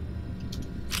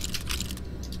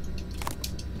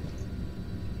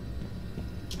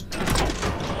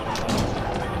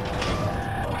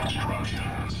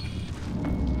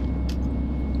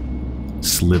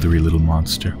 Slithery little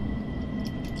monster.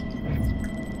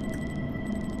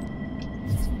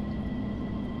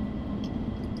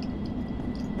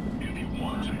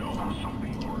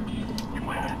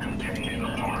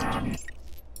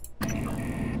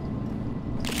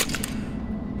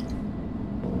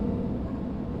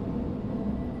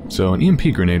 So an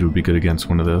EMP grenade would be good against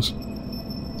one of those.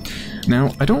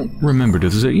 Now, I don't remember,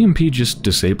 does the EMP just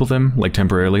disable them, like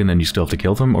temporarily, and then you still have to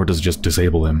kill them, or does it just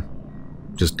disable them?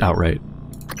 Just outright.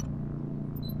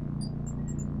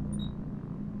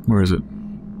 Where is it?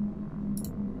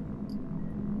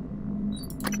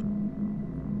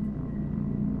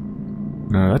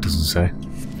 No, that doesn't say.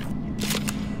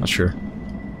 Not sure.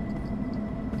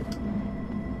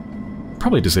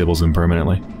 Probably disables them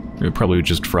permanently. It probably would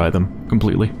just fry them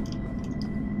completely.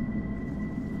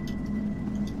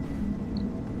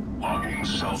 Logging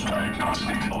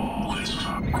self-diagnostic. List.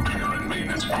 Repair and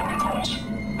maintenance protocols.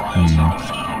 Files not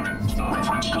found.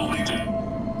 Reference deleted.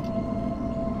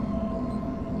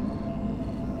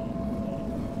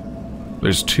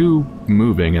 There's two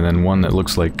moving, and then one that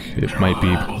looks like it might be...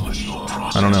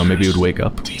 I don't know, maybe it would wake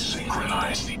up. Let's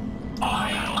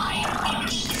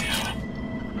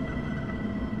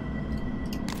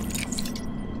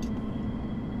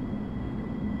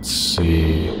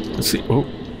see. Oh.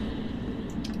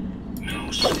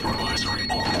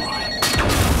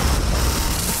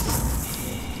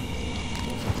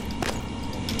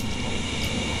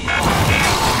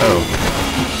 Oh.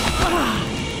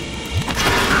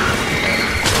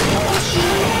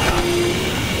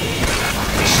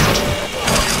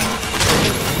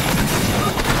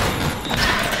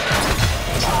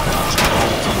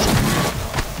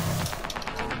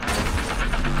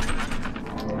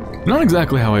 Not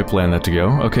exactly how I planned that to go.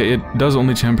 Okay, it does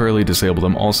only temporarily disable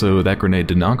them. Also, that grenade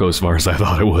did not go as far as I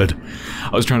thought it would. I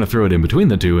was trying to throw it in between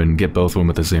the two and get both of them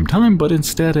at the same time, but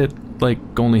instead it, like,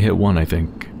 only hit one, I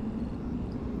think.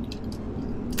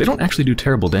 They don't actually do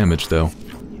terrible damage, though.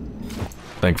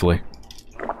 Thankfully.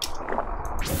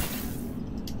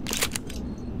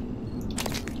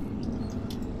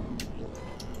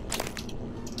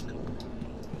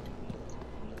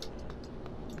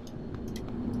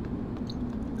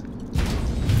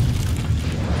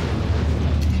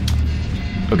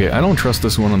 Okay, I don't trust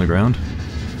this one on the ground.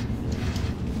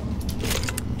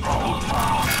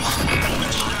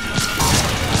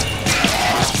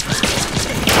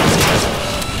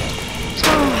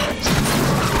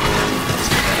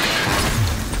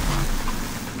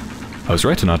 I was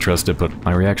right to not trust it, but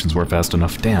my reactions weren't fast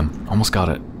enough. Damn, almost got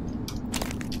it.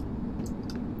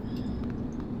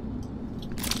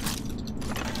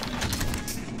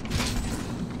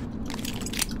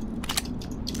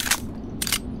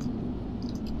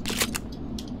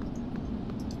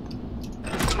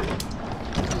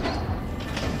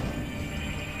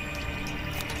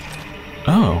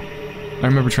 Oh, I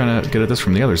remember trying to get at this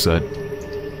from the other side.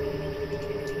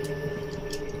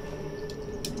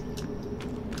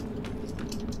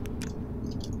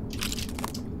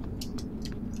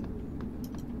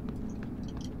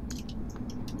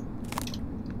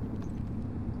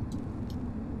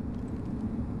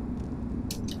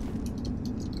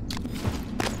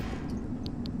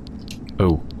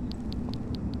 Oh.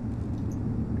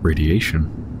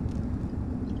 Radiation.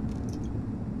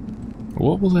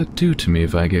 What will that do to me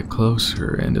if I get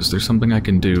closer, and is there something I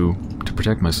can do to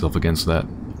protect myself against that?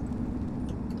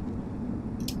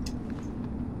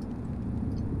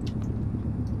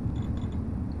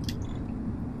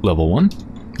 Level 1.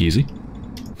 Easy.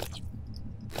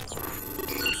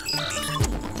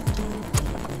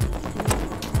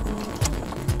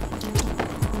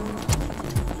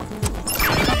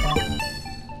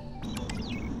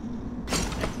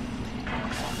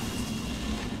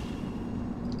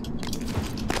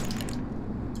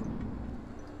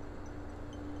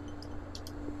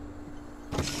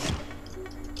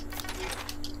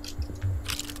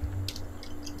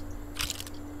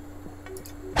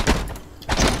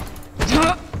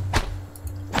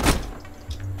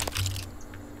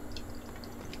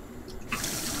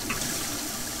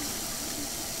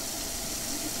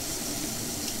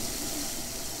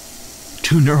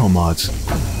 Two neuromods.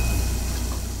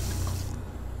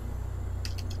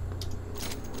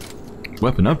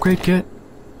 Weapon upgrade kit?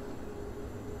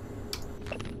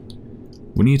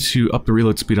 We need to up the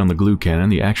reload speed on the glue cannon.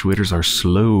 The actuators are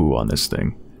slow on this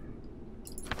thing.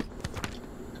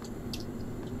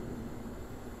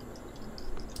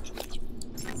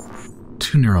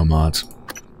 Two neuromods.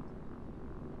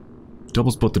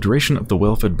 Doubles both the duration of the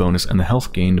well-fed bonus and the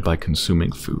health gained by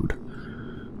consuming food.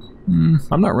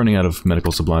 I'm not running out of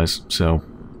medical supplies, so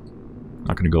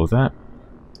not gonna go with that.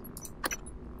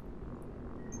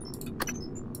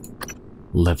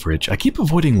 Leverage. I keep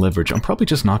avoiding leverage. I'm probably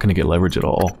just not gonna get leverage at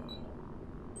all.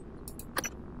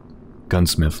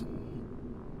 Gunsmith.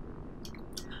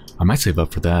 I might save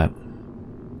up for that.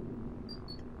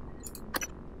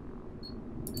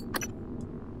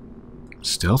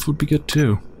 Stealth would be good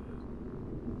too.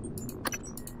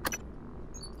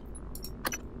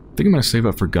 I think I'm going to save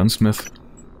up for Gunsmith,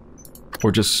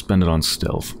 or just spend it on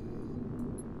Stealth.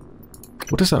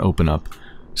 What does that open up?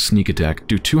 Sneak attack.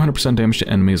 Do 200% damage to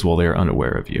enemies while they are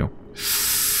unaware of you.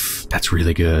 That's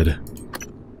really good.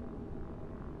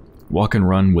 Walk and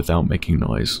run without making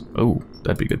noise. Oh,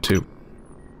 that'd be good too.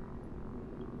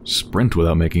 Sprint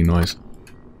without making noise.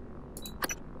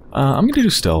 I'm going to do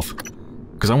Stealth,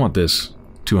 because I want this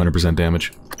 200%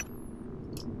 damage.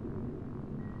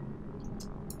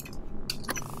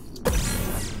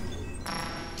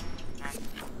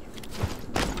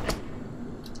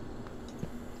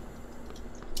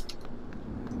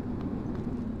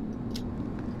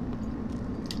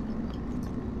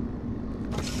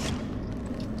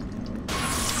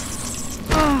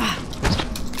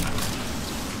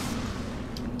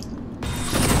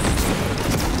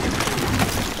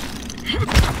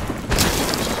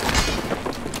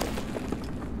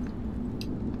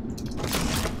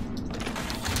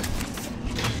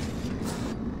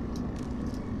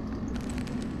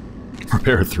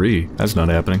 Repair 3? That's not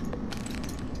happening.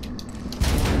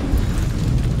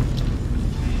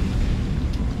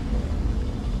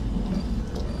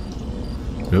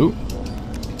 Ooh.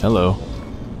 Hello.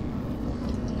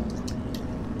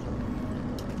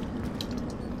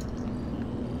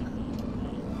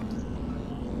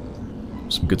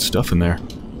 Some good stuff in there.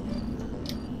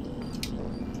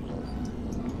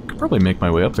 Could probably make my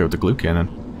way up there with the glue cannon.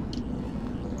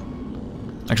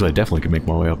 Actually, I definitely could make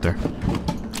my way up there.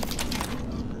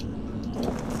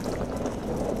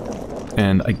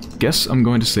 And I guess I'm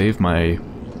going to save my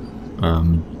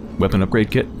weapon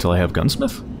upgrade kit till I have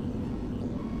Gunsmith?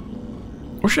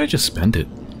 Or should I just spend it?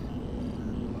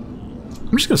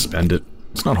 I'm just gonna spend it.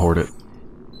 Let's not hoard it.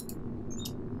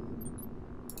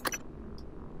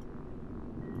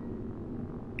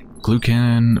 Glue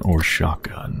cannon or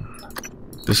shotgun?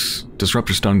 This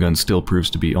disruptor stun gun still proves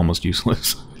to be almost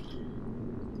useless.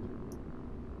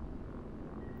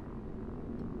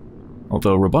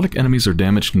 Although robotic enemies are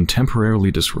damaged and temporarily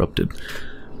disrupted.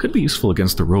 Could be useful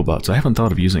against the robots. I haven't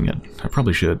thought of using it. I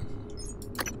probably should.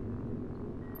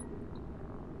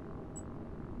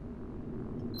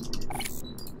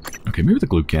 Okay, maybe the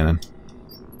glue cannon.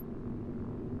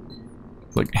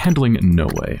 Like, handling, no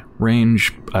way.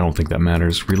 Range, I don't think that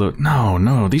matters. Reload,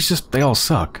 no, they all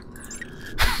suck.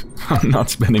 I'm not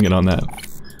spending it on that.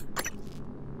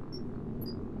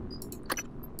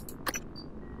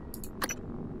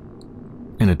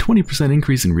 And a 20%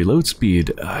 increase in reload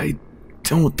speed, I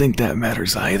don't think that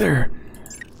matters either.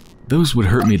 Those would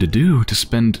hurt me to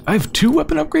spend... I have 2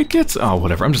 weapon upgrade kits? Oh,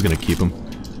 whatever, I'm just gonna keep them.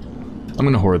 I'm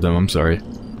gonna hoard them, I'm sorry.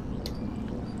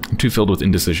 I'm too filled with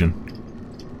indecision.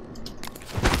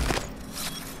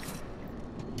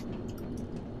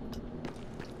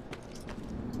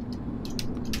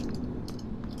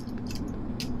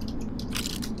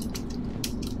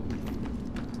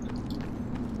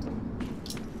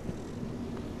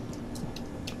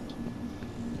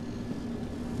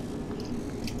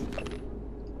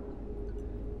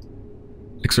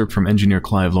 Excerpt from Engineer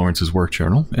Clive Lawrence's work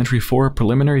journal. Entry 4,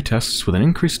 preliminary tests with an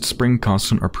increased spring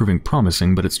constant are proving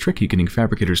promising, but it's tricky getting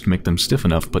fabricators to make them stiff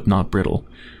enough, but not brittle.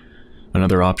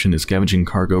 Another option is scavenging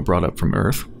cargo brought up from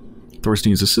Earth.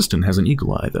 Thorstein's assistant has an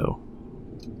eagle eye, though.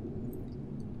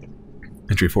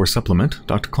 Entry 4 supplement,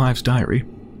 Dr. Clive's diary.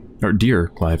 Or Dear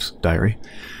Clive's diary.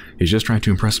 He's just trying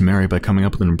to impress Mary by coming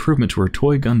up with an improvement to her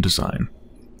toy gun design.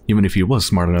 Even if he was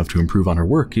smart enough to improve on her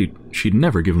work, she'd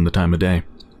never give him the time of day.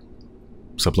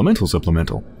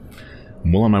 Supplemental.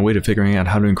 I'm well on my way to figuring out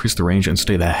how to increase the range and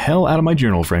stay the hell out of my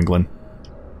journal, Franklin.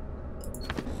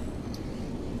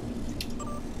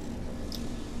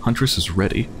 Huntress is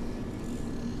ready.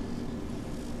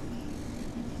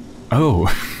 Oh,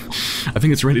 I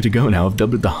think it's ready to go now. I've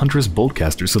dubbed it the Huntress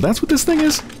Boltcaster, so that's what this thing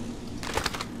is?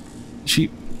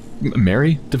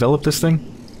 Mary developed this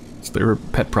thing? It's their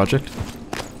pet project?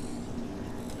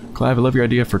 Clive, I love your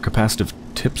idea for capacitive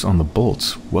tips on the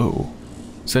bolts. Whoa.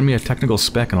 Send me a technical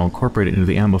spec and I'll incorporate it into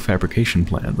the ammo fabrication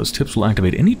plan. Those tips will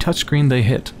activate any touchscreen they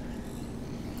hit.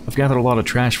 I've gathered a lot of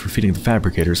trash for feeding the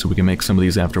fabricators so we can make some of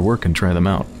these after work and try them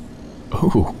out.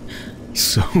 Oh,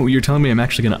 so you're telling me I'm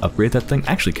actually going to upgrade that thing?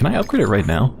 Actually, can I upgrade it right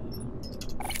now?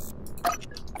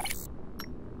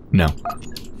 No.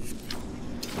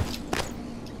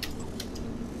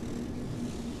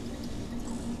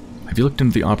 Have you looked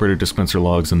into the operator dispenser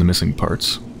logs and the missing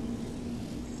parts?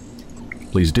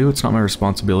 Please do, it's not my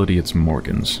responsibility, it's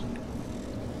Morgan's.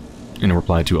 In a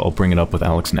reply to, I'll bring it up with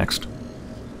Alex next.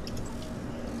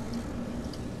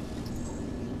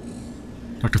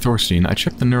 Dr. Thorstein, I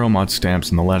checked the neuromod stamps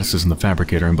and the lattices in the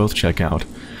fabricator and both check out.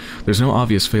 There's no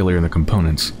obvious failure in the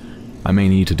components. I may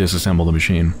need to disassemble the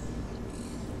machine.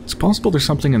 It's possible there's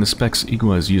something in the specs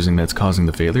Igua is using that's causing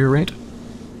the failure rate?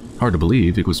 Hard to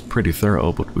believe, it was pretty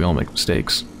thorough, but we all make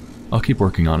mistakes. I'll keep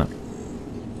working on it.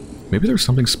 Maybe there's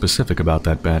something specific about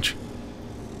that batch.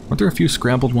 Weren't there a few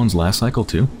scrambled ones last cycle,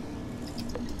 too?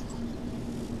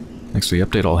 Thanks for the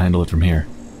update, I'll handle it from here.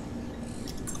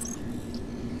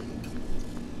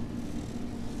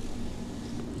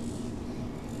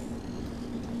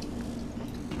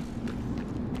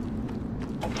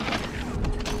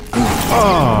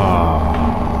 Oh!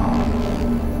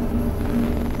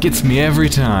 Gets me every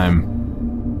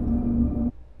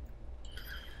time.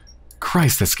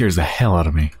 Christ, that scares the hell out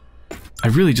of me. I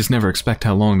really just never expect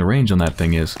how long the range on that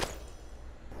thing is.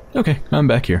 Okay, I'm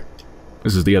back here.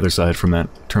 This is the other side from that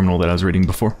terminal that I was reading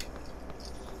before.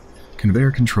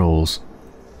 Conveyor controls.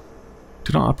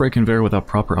 Cannot operate conveyor without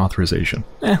proper authorization.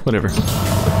 Whatever.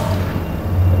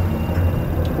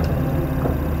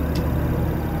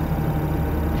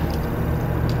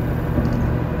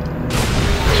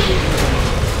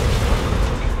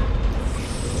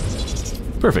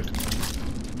 Perfect.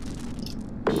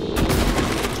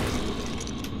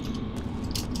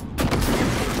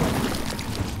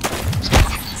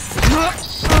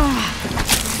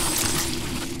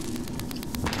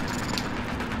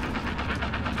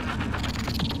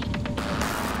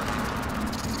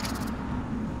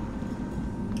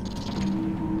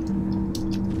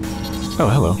 Oh,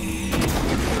 hello.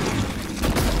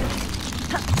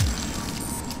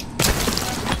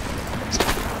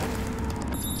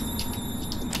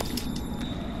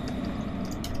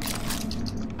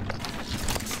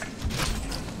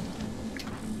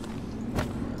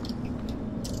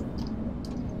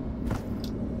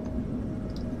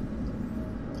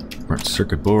 Smart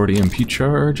circuit board, EMP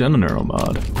charge, and a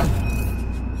neuromod.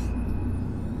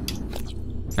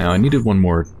 Now, I needed one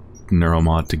more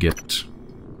neuromod to get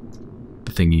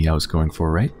the thingy I was going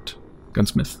for, right?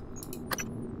 Gunsmith?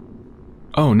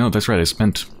 Oh, no, that's right, I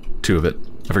spent 2 of it.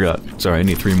 I forgot. Sorry, I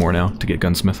need 3 more now to get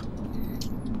Gunsmith.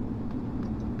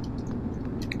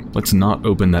 Let's not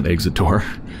open that exit door.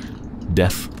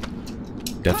 Death.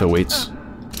 Death awaits.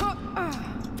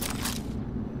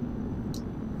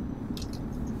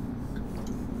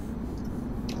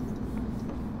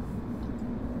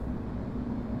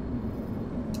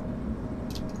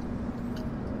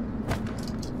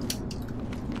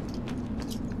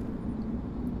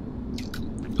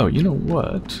 Oh, you know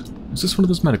what? Is this one of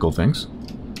those medical things?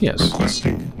 Yes.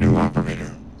 Requesting new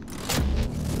operator.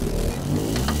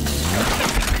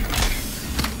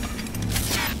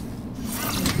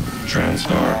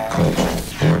 TranStar Cobalt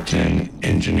 410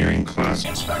 Engineering Class.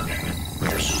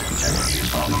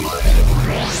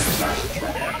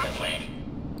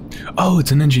 Oh,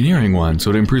 it's an engineering one, so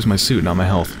it improves my suit, not my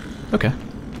health. Okay.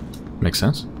 Makes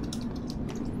sense.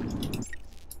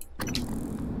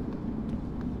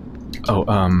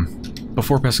 Oh,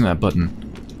 before pressing that button,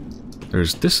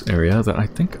 there's this area that I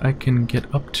think I can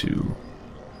get up to.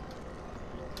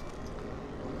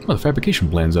 Oh, the fabrication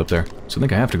plan's up there, so I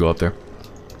think I have to go up there.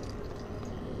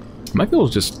 I might be able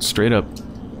to just straight up,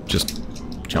 just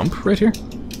jump right here.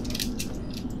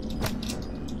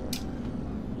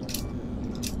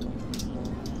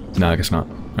 No, I guess not.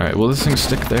 Alright, will this thing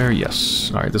stick there? Yes.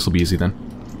 Alright, this will be easy then.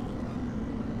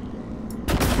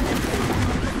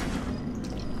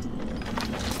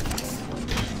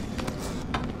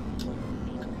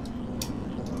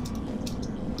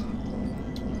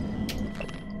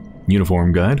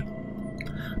 Uniform guide.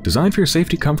 Designed for your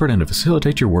safety, comfort, and to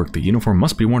facilitate your work, the uniform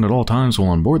must be worn at all times while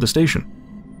on board the station.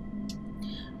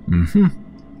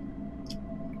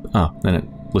 Ah, then it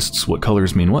lists what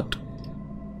colors mean what.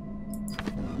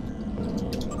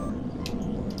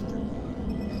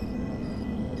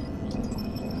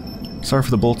 Sorry for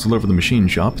the bolts all over the machine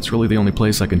shop. It's really the only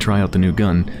place I can try out the new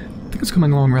gun. I think it's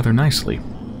coming along rather nicely.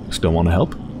 Still want to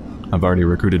help? I've already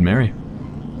recruited Mary.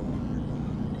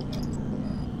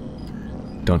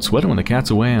 Don't sweat it when the cat's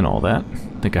away and all that.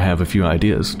 Think I have a few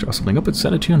ideas. Draw something up and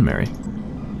send it to you and Mary.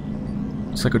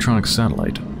 Psychotronic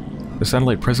satellite. The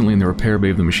satellite presently in the repair bay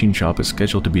of the machine shop is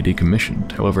scheduled to be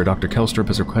decommissioned. However, Dr. Kelstrup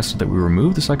has requested that we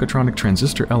remove the psychotronic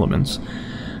transistor elements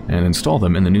and install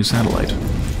them in the new satellite.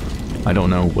 I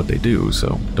don't know what they do,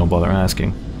 so don't bother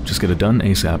asking. Just get it done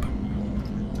ASAP.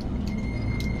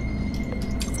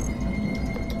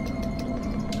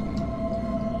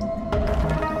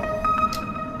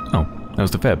 Oh, that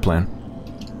was the fab plan.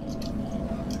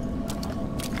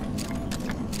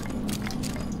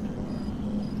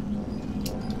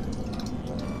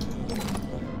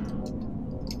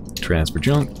 Transfer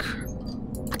junk.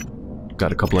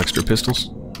 Got a couple extra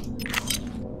pistols.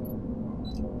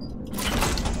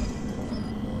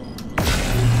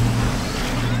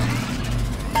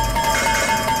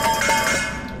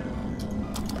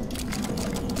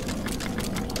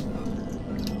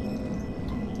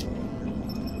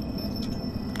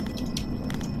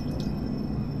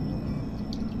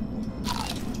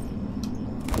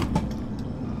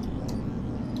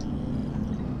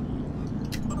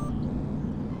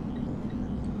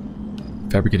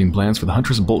 Fabricating plans for the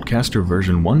Huntress Boltcaster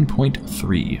version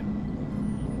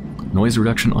 1.3. Noise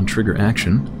reduction on trigger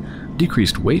action.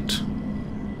 Decreased weight.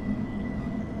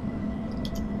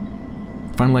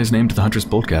 Finalized name to the Huntress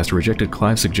Boltcaster. Rejected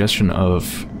Clive's suggestion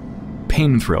of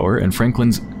Pain Thrower and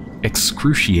Franklin's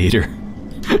Excruciator.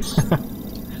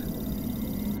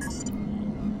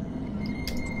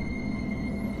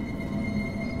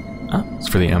 Ah, it's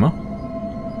for the ammo.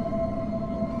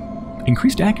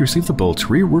 Increased accuracy of the bolts,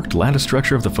 reworked lattice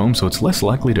structure of the foam so it's less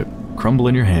likely to crumble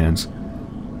in your hands.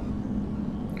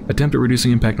 Attempt at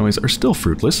reducing impact noise are still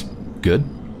fruitless. Good.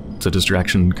 It's a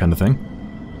distraction kind of thing.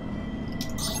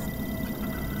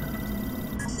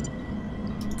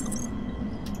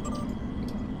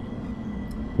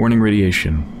 Warning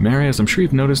radiation. Mary, as I'm sure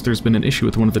you've noticed, there's been an issue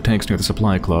with one of the tanks near the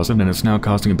supply closet, and it's now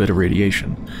causing a bit of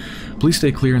radiation. Please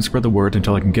stay clear and spread the word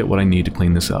until I can get what I need to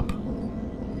clean this up.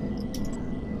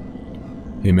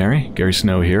 Hey Mary, Gary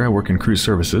Snow here, I work in crew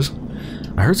services.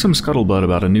 I heard some scuttlebutt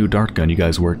about a new dart gun you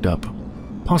guys worked up.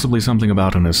 Possibly something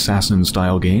about an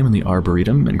assassin-style game in the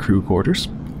Arboretum and crew quarters.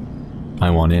 I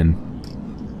want in.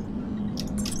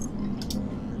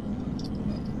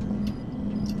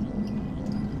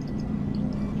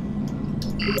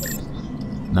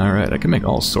 Alright, I can make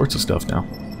all sorts of stuff now.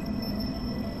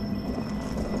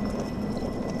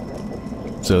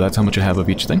 So that's how much I have of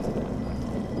each thing.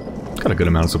 Got a good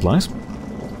amount of supplies.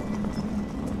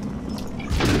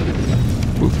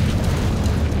 Oop.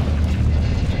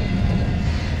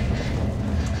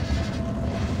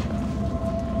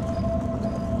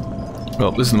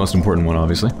 Well, this is the most important one,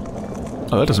 obviously.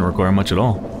 Oh, that doesn't require much at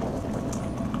all.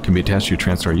 Can be attached to your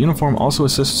Transstar uniform, also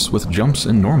assists with jumps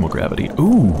in normal gravity.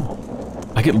 Ooh!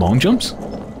 I get long jumps?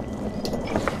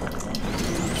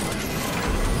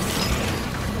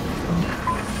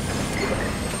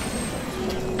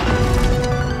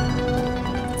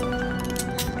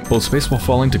 Hold space while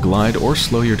falling to glide or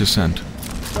slow your descent.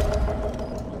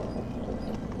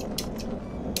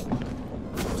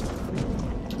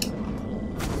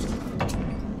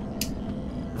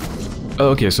 Oh,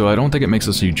 okay, so I don't think it makes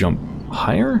it so you jump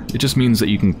higher? It just means that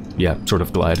you can, yeah, sort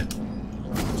of glide.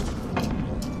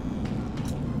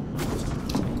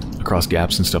 Across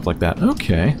gaps and stuff like that.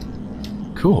 Okay.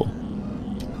 Cool.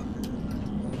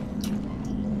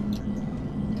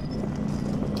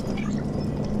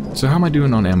 So how am I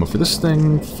doing on ammo for this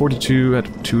thing? 42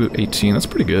 at 218. That's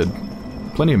pretty good.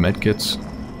 Plenty of medkits.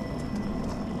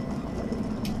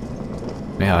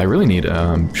 Yeah, I really need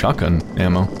shotgun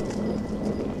ammo.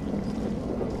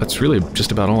 That's really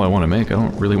just about all I want to make. I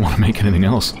don't really want to make anything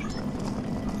else. I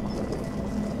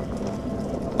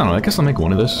don't know, I guess I'll make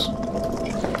one of this.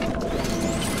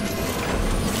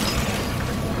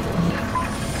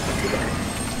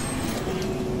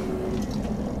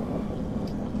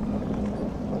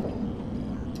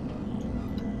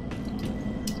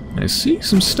 I see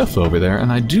some stuff over there,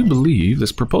 and I do believe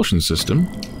this propulsion system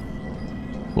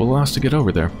will allow us to get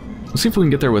over there. Let's see if we can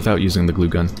get there without using the glue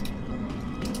gun.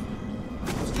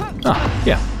 Ah,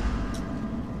 yeah.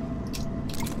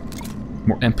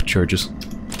 More EMP charges.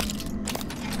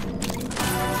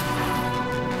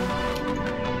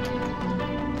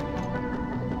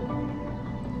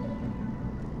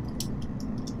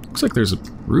 Looks like there's a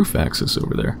roof access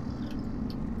over there.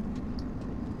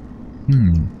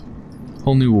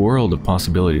 Whole new world of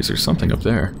possibilities. There's something up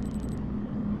there.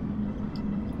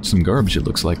 Some garbage it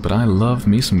looks like, but I love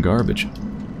me some garbage.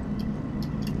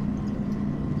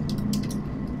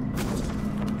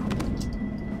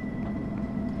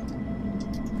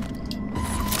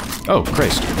 Oh,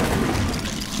 Christ.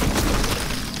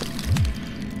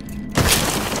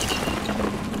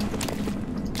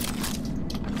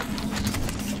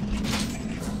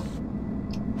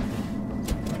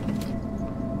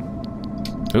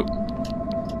 Oh.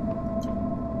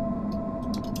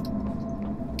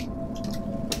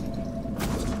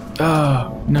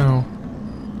 Ah, no.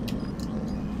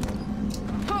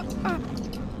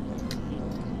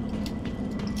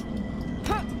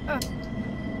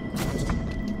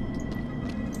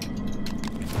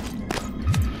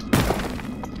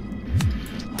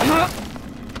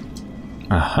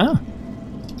 Uh-huh.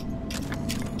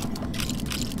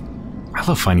 I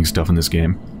love finding stuff in this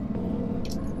game.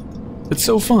 It's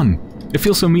so fun. It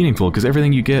feels so meaningful because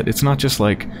everything you get, it's not just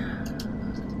like...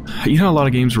 You know, a lot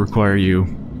of games require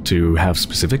you to have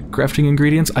specific crafting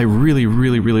ingredients. I really,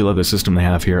 really, really love the system they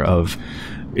have here of...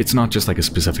 It's not just like a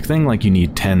specific thing, like you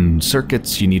need 10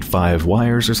 circuits, you need 5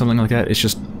 wires or something like that. It's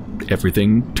just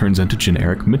everything turns into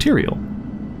generic material.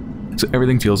 So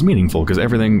everything feels meaningful because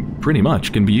everything pretty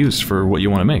much can be used for what you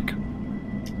want to make.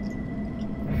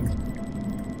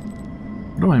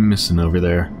 What am I missing over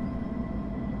there?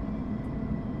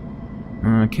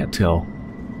 I can't tell.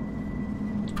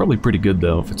 It's probably pretty good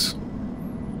though if it's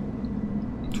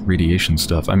radiation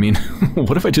stuff. I mean,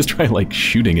 what if I just try like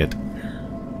shooting it?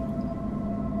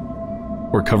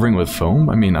 Or covering with foam?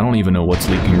 I mean, I don't even know what's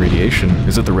leaking radiation.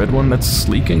 Is it the red one that's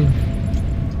leaking?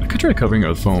 I could try covering it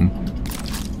with foam.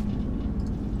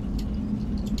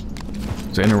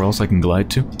 Is there anywhere else I can glide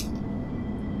to?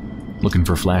 Looking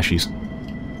for flashies.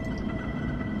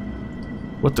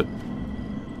 What the...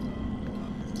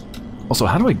 Also,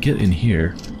 how do I get in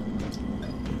here?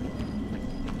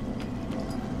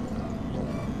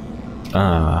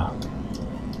 Ah.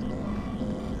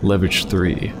 Leverage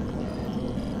 3.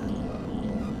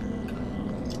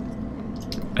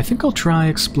 I think I'll try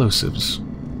explosives.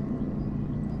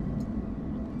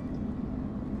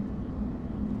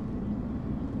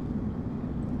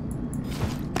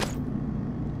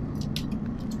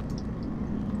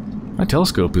 My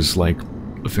telescope is like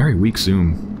a very weak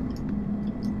zoom.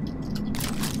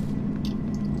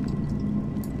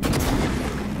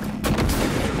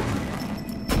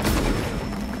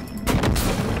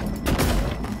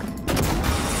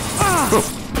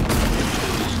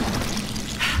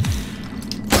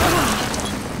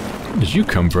 Where did you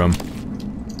come from?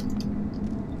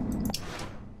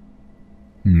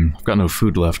 I've got no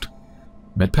food left.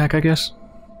 Med pack, I guess?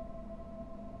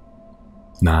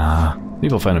 Nah,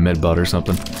 maybe I'll find a med bot or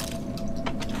something.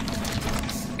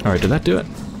 Alright, did that do it?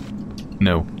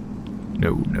 No.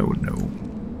 No, no, no.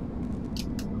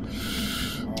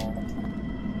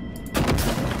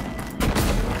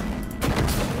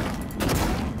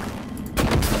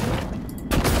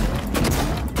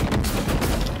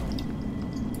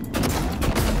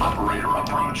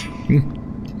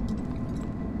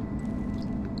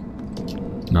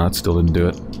 No, it still didn't do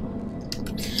it.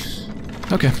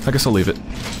 Okay, I guess I'll leave it.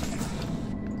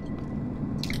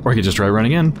 Or I could just try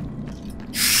running in.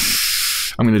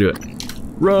 I'm gonna do it.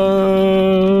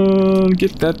 Run!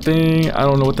 Get that thing! I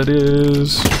don't know what that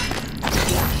is.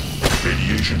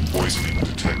 Radiation poisoning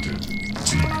detected.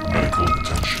 Seek medical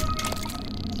attention.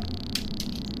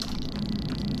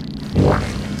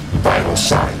 Warning. Vital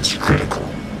signs critical.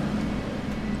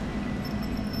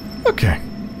 Okay.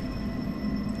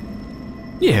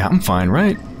 Yeah, I'm fine,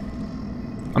 right?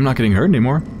 I'm not getting hurt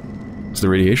anymore. Is the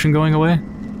radiation going away?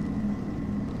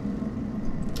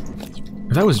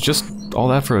 If that was just all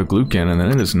that for a glue cannon,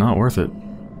 then it is not worth it.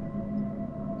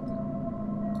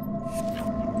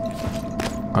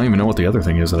 I don't even know what the other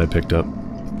thing is that I picked up.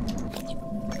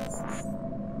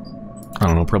 I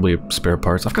don't know, probably spare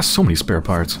parts. I've got so many spare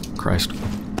parts. Christ.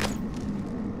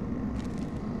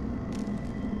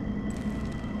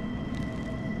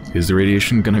 Is the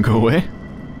radiation gonna go away?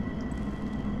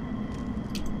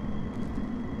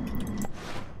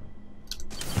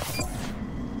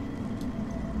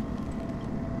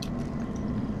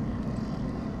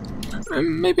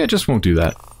 Maybe I just won't do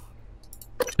that.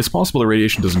 It's possible the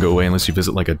radiation doesn't go away unless you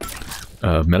visit like a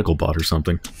medical bot or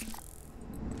something.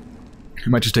 It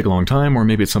might just take a long time, or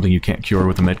maybe it's something you can't cure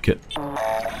with a med kit.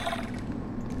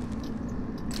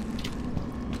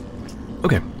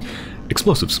 Okay,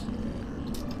 explosives.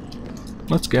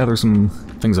 Let's gather some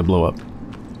things that blow up.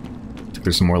 Think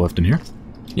there's some more left in here?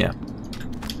 Yeah.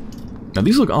 Now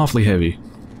these look awfully heavy.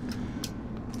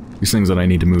 These things that I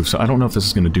need to move, so I don't know if this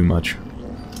is going to do much.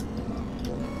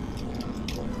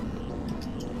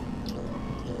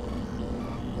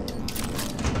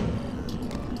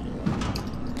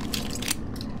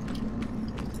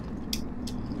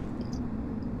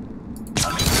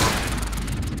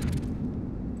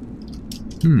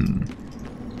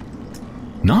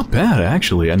 Not bad,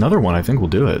 actually. Another one I think will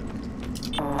do it.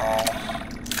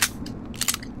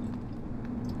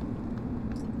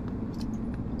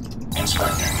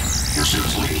 Inspecting. Your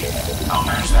suit's leaking. I'll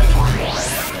manage that for you.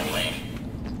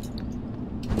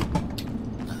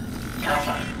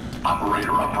 Captain,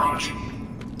 operator approach.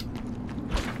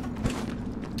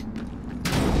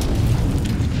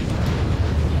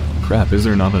 Crap, is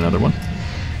there not another one?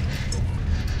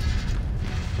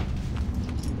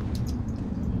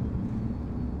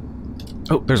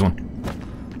 Oh, there's one.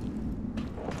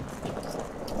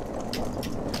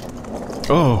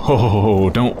 Oh,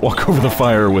 don't walk over the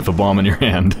fire with a bomb in your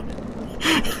hand.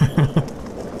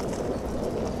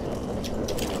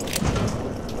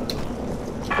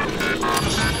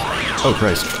 Oh,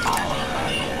 Christ.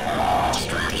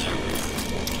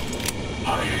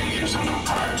 I am using a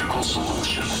practical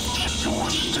solution. You're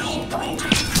still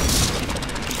broken.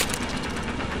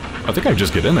 I think I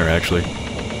just get in there, actually.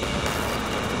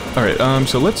 Alright,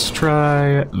 so let's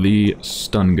try the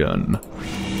stun gun.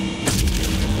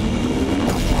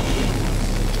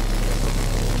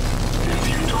 If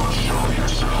you don't show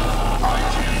yourself, I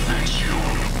can fix you.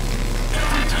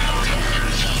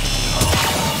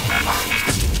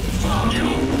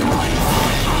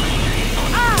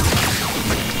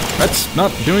 That's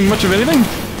not doing much of anything?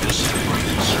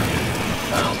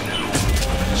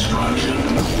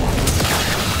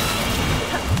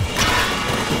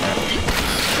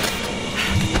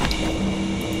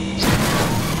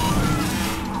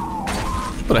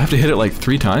 But I have to hit it like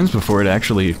 3 times before it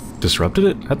actually disrupted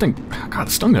it? That thing... God,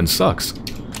 the stun gun sucks.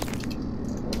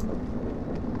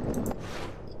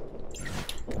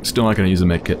 Still not gonna use a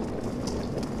med kit.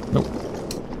 Nope.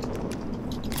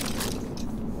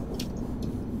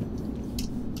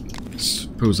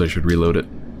 Suppose I should reload it.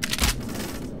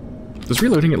 Does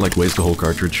reloading it, like, waste the whole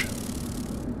cartridge?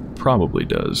 Probably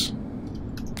does.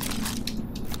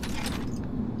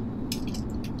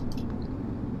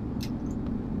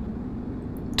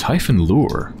 Typhon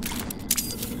Lure.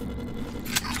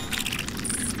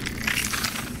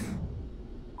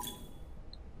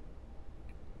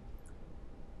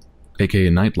 aka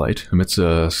Nightlight, emits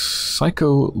a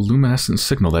psycholuminescent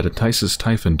signal that entices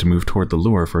Typhon to move toward the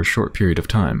lure for a short period of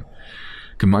time.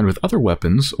 Combined with other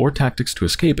weapons or tactics to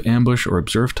escape, ambush, or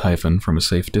observe Typhon from a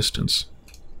safe distance.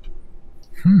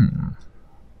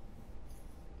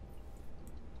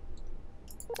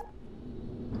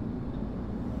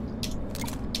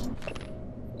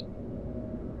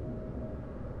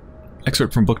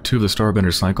 Excerpt from Book 2 of the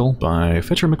Starbender Cycle by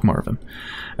Fetcher McMarvin.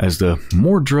 As the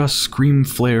Mordra scream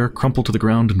flare crumpled to the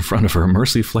ground in front of her,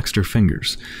 Mercy flexed her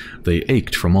fingers. They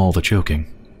ached from all the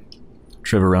choking.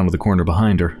 Trevor rounded the corner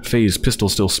behind her, Faye's pistol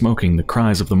still smoking, the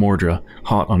cries of the Mordra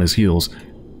hot on his heels.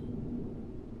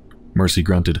 Mercy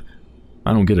grunted.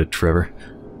 I don't get it, Trevor.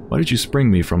 Why did you spring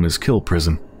me from this kill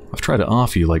prison? I've tried to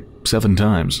off you like 7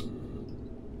 times.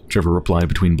 Trevor replied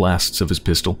between blasts of his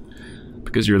pistol.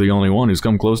 Because you're the only one who's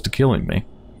come close to killing me.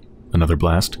 Another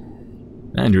blast.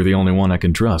 And you're the only one I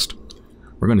can trust.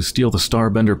 We're going to steal the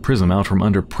Starbender Prism out from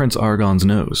under Prince Argon's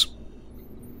nose.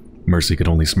 Mercy could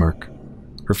only smirk.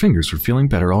 Her fingers were feeling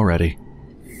better already.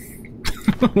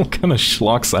 What kind of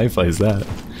schlock sci-fi is that?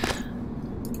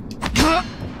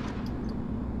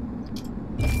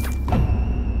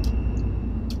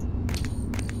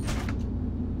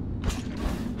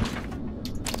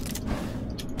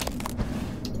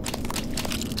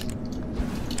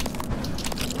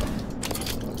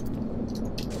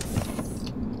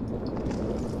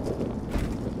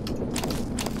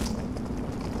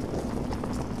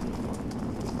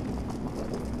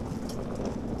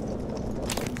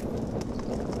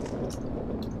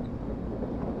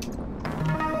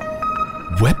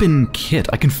 Weapon kit.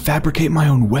 I can fabricate my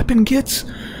own weapon kits?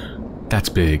 That's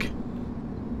big.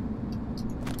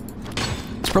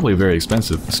 It's probably very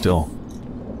expensive, but still.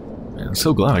 Man, I'm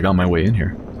so glad I got my way in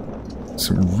here.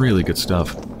 Some really good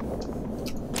stuff.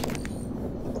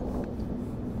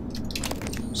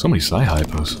 So many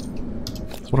Psi-Hypos.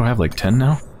 What do I have, like 10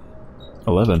 now?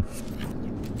 11.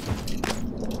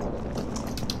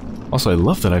 Also, I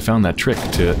love that I found that trick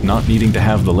to not needing to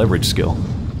have the leverage skill.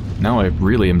 Now I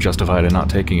really am justified in not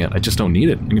taking it. I just don't need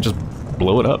it. I can just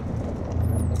blow it up.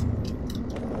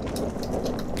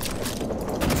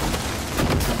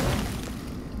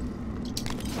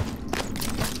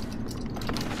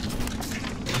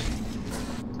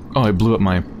 Oh, I blew up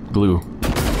my glue.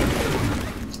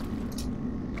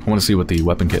 I want to see what the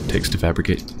weapon kit takes to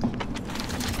fabricate.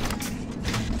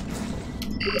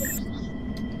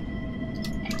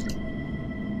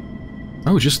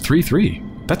 Oh, just 3-3.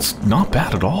 That's not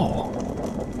bad at all.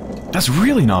 That's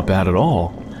really not bad at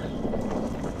all.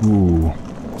 Ooh.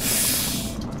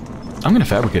 I'm gonna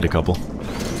fabricate a couple.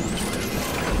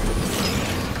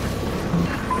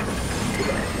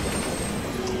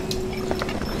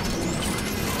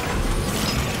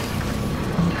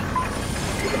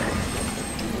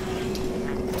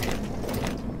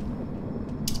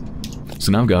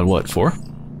 So now I've got, what, 4?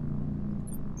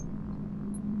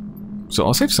 So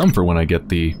I'll save some for when I get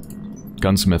the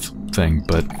gunsmith thing,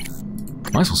 but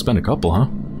might as well spend a couple, huh?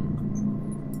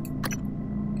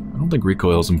 I don't think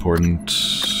recoil's important.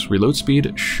 Reload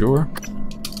speed? Sure.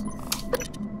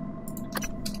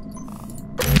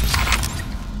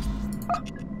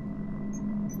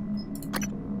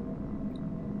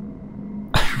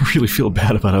 I really feel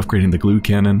bad about upgrading the glue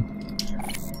cannon.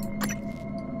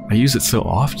 I use it so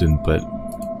often, but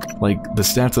like the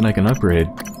stats that I can upgrade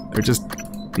are just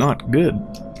not good.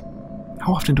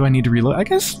 How often do I need to reload? I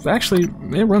guess, actually,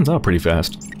 it runs out pretty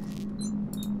fast.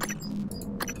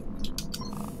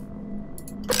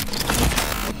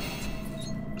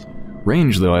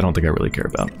 Range, though, I don't think I really care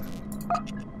about.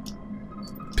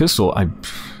 Pistol, I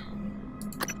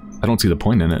don't see the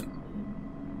point in it.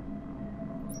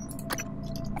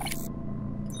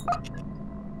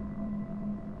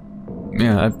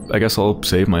 Yeah, I guess I'll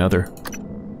save my other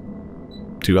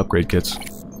 2 upgrade kits.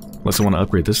 Unless I want to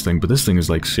upgrade this thing, but this thing is,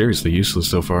 like, seriously useless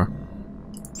so far.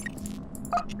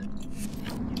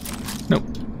 Nope.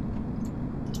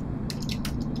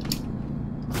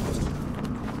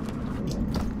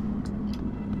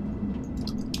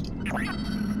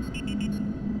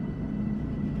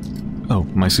 Oh,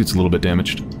 my suit's a little bit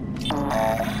damaged.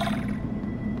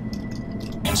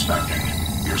 Inspecting.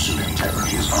 Your suit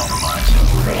integrity is compromised.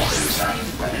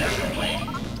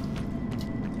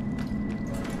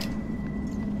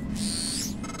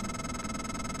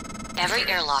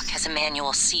 Every airlock has a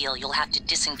manual seal you'll have to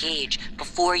disengage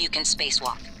before you can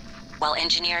spacewalk. While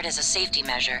engineered as a safety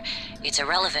measure, it's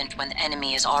irrelevant when the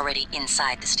enemy is already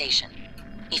inside the station.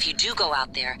 If you do go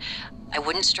out there, I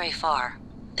wouldn't stray far.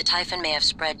 The Typhon may have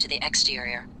spread to the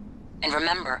exterior. And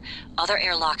remember, other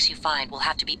airlocks you find will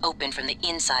have to be opened from the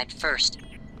inside first.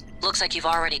 Looks like you've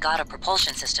already got a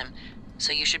propulsion system,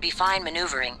 so you should be fine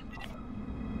maneuvering.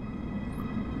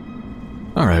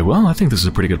 Alright, well, I think this is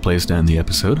a pretty good place to end the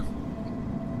episode.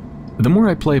 The more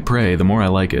I play Prey, the more I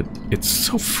like it. It's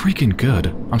so freaking good.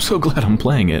 I'm so glad I'm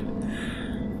playing it.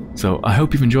 So, I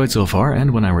hope you've enjoyed so far,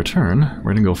 and when I return,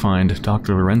 we're gonna go find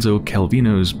Dr. Lorenzo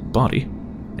Calvino's body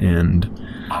and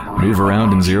move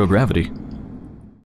around in zero gravity.